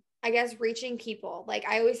and I guess reaching people. Like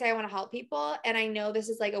I always say, I want to help people. And I know this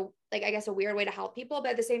is like I guess a weird way to help people,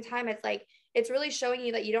 but at the same time, it's like, it's really showing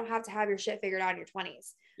you that you don't have to have your shit figured out in your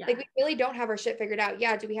 20s. Yeah. Like we really don't have our shit figured out.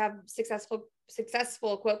 Yeah. Do we have successful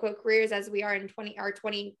quote, quote careers as we are in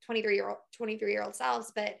 23-year-old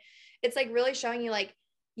selves? But it's like really showing you like,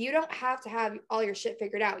 you don't have to have all your shit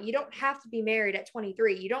figured out. You don't have to be married at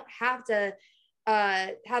 23. You don't have to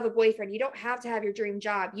have a boyfriend. You don't have to have your dream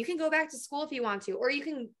job. You can go back to school if you want to, or you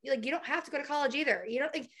can like, you don't have to go to college either. You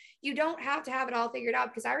don't have to have it all figured out.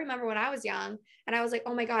 Because I remember when I was young and I was like,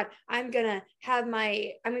 oh my God, I'm going to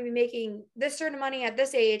be making this certain money at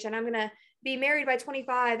this age. And I'm going to be married by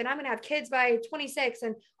 25 and I'm going to have kids by 26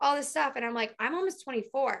 and all this stuff. And I'm like, I'm almost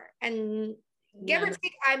 24 and give or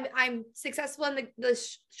take, I'm successful in the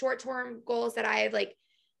short-term goals that I have like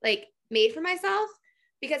made for myself,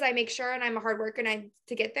 because I make sure and I'm a hard worker and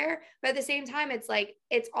to get there. But at the same time, it's like,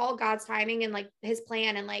 it's all God's timing and like his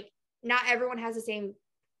plan. And like, not everyone has the same,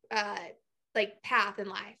 like path in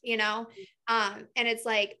life, you know? And it's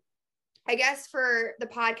like, I guess for the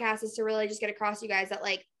podcast is to really just get across to you guys that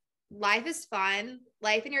like, life is fun.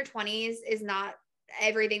 Life in your 20s is not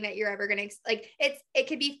everything that you're ever going to, like, it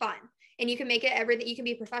could be fun. and you can make it everything. You can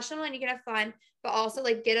be professional and you can have fun, but also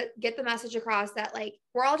like get the message across that like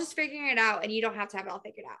we're all just figuring it out and you don't have to have it all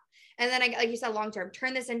figured out. And then like you said, long term,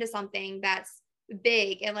 turn this into something that's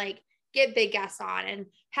big and like get big guests on and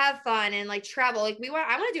have fun and like travel. Like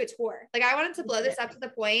I want to do a tour. Like I wanted to blow this up to the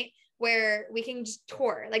point where we can just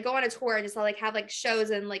tour, like go on a tour and just like have like shows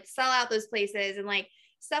and like sell out those places and like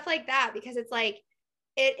stuff like that, because it's like,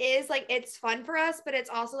 it is like, it's fun for us, but it's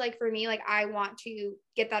also like for me, like I want to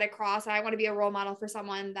get that across. I want to be a role model for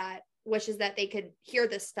someone that wishes that they could hear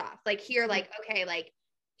this stuff, like hear like, okay, like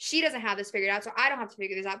she doesn't have this figured out, so I don't have to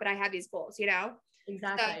figure this out, but I have these goals, you know?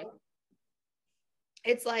 Exactly. So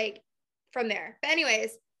it's like from there. But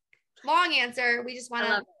anyways, long answer. We just want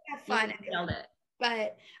to have fun.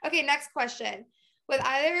 But okay, next question. With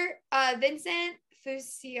either Vincent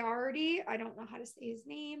Fuciardi, I don't know how to say his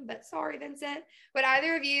name, but sorry, Vincent. Would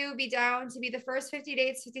either of you be down to be the first 50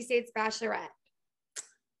 Dates, 50 States Bachelorette?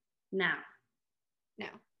 No. No.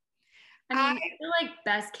 I feel like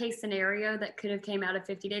best case scenario that could have came out of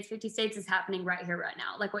 50 Dates, 50 States is happening right here, right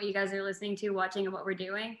now. Like what you guys are listening to, watching, and what we're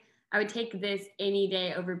doing. I would take this any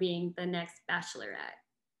day over being the next Bachelorette.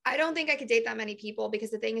 I don't think I could date that many people, because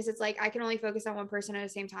the thing is, it's like I can only focus on one person at the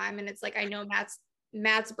same time. And it's like, I know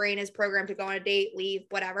Matt's brain is programmed to go on a date, leave,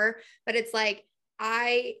 whatever. But it's like,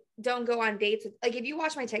 I don't go on dates with, like, if you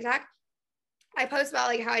watch my TikTok, I post about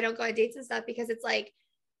like how I don't go on dates and stuff, because it's like,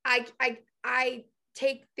 I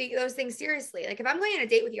take those things seriously. Like if I'm going on a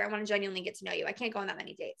date with you, I want to genuinely get to know you. I can't go on that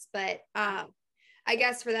many dates, but, I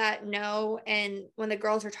guess for that, no. And when the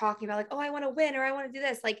girls are talking about like, oh, I want to win, or I want to do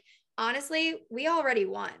this, like, honestly, we already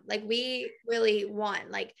won. Like we really won.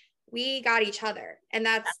 Like we got each other, and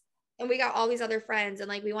we got all these other friends, and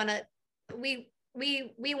like we won in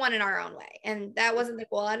our own way. And that wasn't the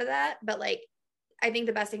goal out of that, but like, I think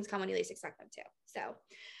the best things come when you least expect them to. So,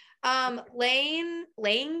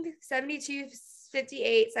 Lang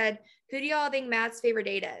 7258 said, who do y'all think Matt's favorite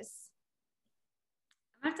date is?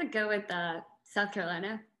 I have to go with South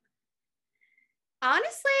Carolina.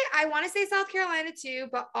 Honestly, I want to say South Carolina too,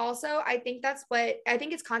 but also I think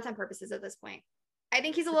it's content purposes at this point. I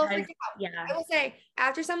think he's a little freaked out. Yeah. I will say,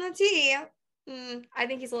 after some of the tea, I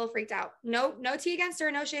think he's a little freaked out. No tea against her,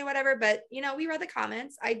 no shade, whatever. But we read the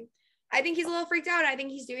comments. I think he's a little freaked out. And I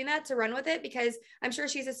think he's doing that to run with it, because I'm sure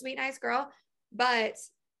she's a sweet, nice girl. But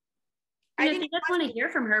I think if you guys want to hear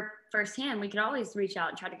from her firsthand, we could always reach out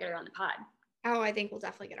and try to get her on the pod. Oh, I think we'll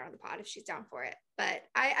definitely get her on the pod if she's down for it. But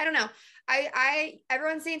I don't know.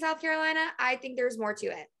 Everyone's saying South Carolina. I think there's more to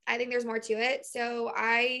it. So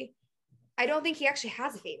I don't think he actually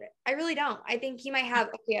has a favorite. I really don't. I think he might have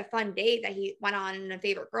a fun date that he went on and a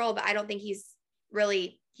favorite girl, but I don't think he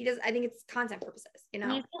does. I think it's content purposes, you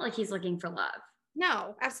know? It's not like he's looking for love.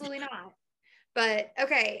 No, absolutely not. But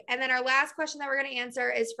okay. And then our last question that we're going to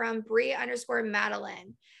answer is from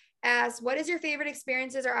Brie_Madeline. Asks, what is your favorite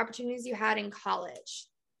experiences or opportunities you had in college?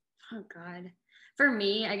 Oh God. For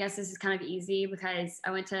me, I guess this is kind of easy because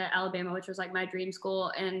I went to Alabama, which was like my dream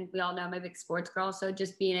school. And we all know I'm a big sports girl. So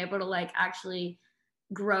just being able to like actually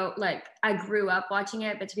grow, like I grew up watching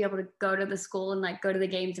it, but to be able to go to the school and like go to the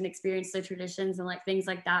games and experience the traditions and like things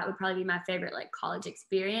like that would probably be my favorite like college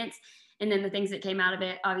experience. And then the things that came out of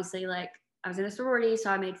it, obviously, like I was in a sorority,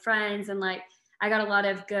 so I made friends and like I got a lot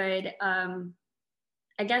of good,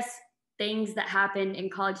 I guess, things that happened in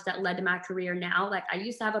college that led to my career now. Like I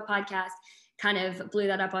used to have a podcast, kind of blew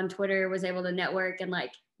that up on Twitter, was able to network and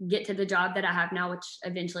like get to the job that I have now, which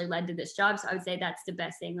eventually led to this job. So I would say that's the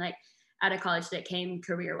best thing like out of college that came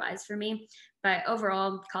career-wise for me. But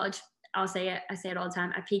overall, college, I say it all the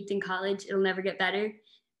time. I peaked in college. It'll never get better.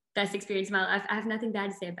 Best experience of my life. I have nothing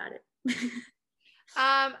bad to say about it.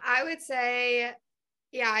 I would say,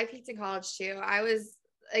 yeah, I peaked in college too. I was,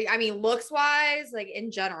 I mean, looks wise, like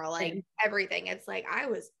in general, like everything. It's like I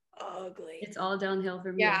was ugly. It's all downhill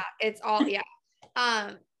for me. Yeah, it's all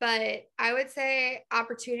but I would say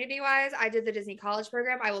opportunity wise, I did the Disney College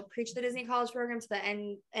program. I will preach the Disney College program to the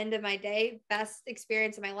end of my day. Best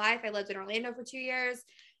experience of my life. I lived in Orlando for 2 years.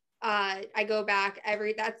 I go back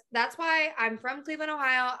that's why I'm from Cleveland,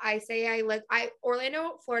 Ohio.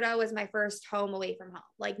 Orlando, Florida was my first home away from home.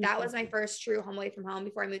 Like that was my first true home away from home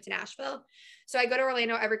before I moved to Nashville. So I go to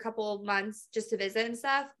Orlando every couple of months just to visit and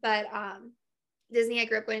stuff. But Disney, I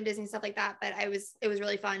grew up going to Disney, stuff like that. But it was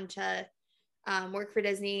really fun to work for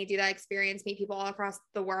Disney, do that experience, meet people all across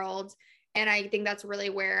the world. And I think that's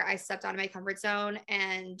really where I stepped out of my comfort zone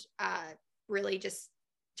and really just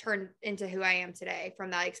turned into who I am today from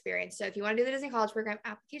that experience. So if you want to do the Disney College program,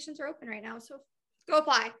 applications are open right now. So go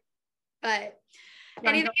apply. But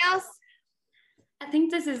anything else? I think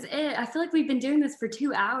this is it. I feel like we've been doing this for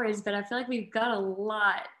 2 hours, but I feel like we've got a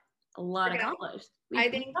lot a lot Okay. accomplished. I We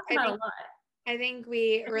think talked about a lot. I think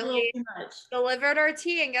we That's a little really too much. delivered our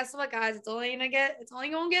tea, and guess what, guys? It's only gonna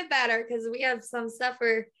get better because we have some stuff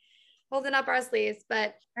we're holding up our sleeves.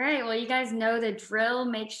 But All right, well, you guys know the drill.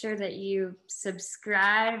 Make sure that you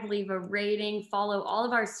subscribe, leave a rating, follow all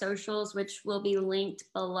of our socials, which will be linked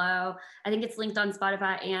below. I think it's linked on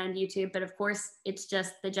Spotify and YouTube, but of course, it's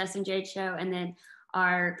just the Jess and Jade show. And then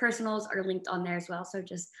our personals are linked on there as well. So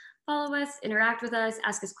just follow us, interact with us,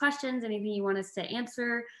 ask us questions, anything you want us to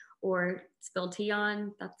answer or spill tea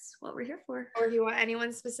on. That's what we're here for. or if you want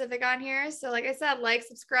anyone specific on here. So like I said, like,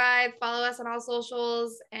 subscribe, follow us on all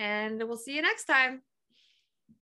socials, and we'll see you next time.